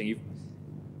really interesting. You've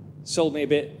sold me a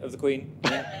bit of the Queen.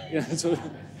 Yeah, sort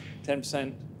of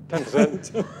 10%.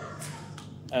 10%.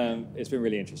 It's been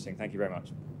really interesting. Thank you very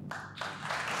much.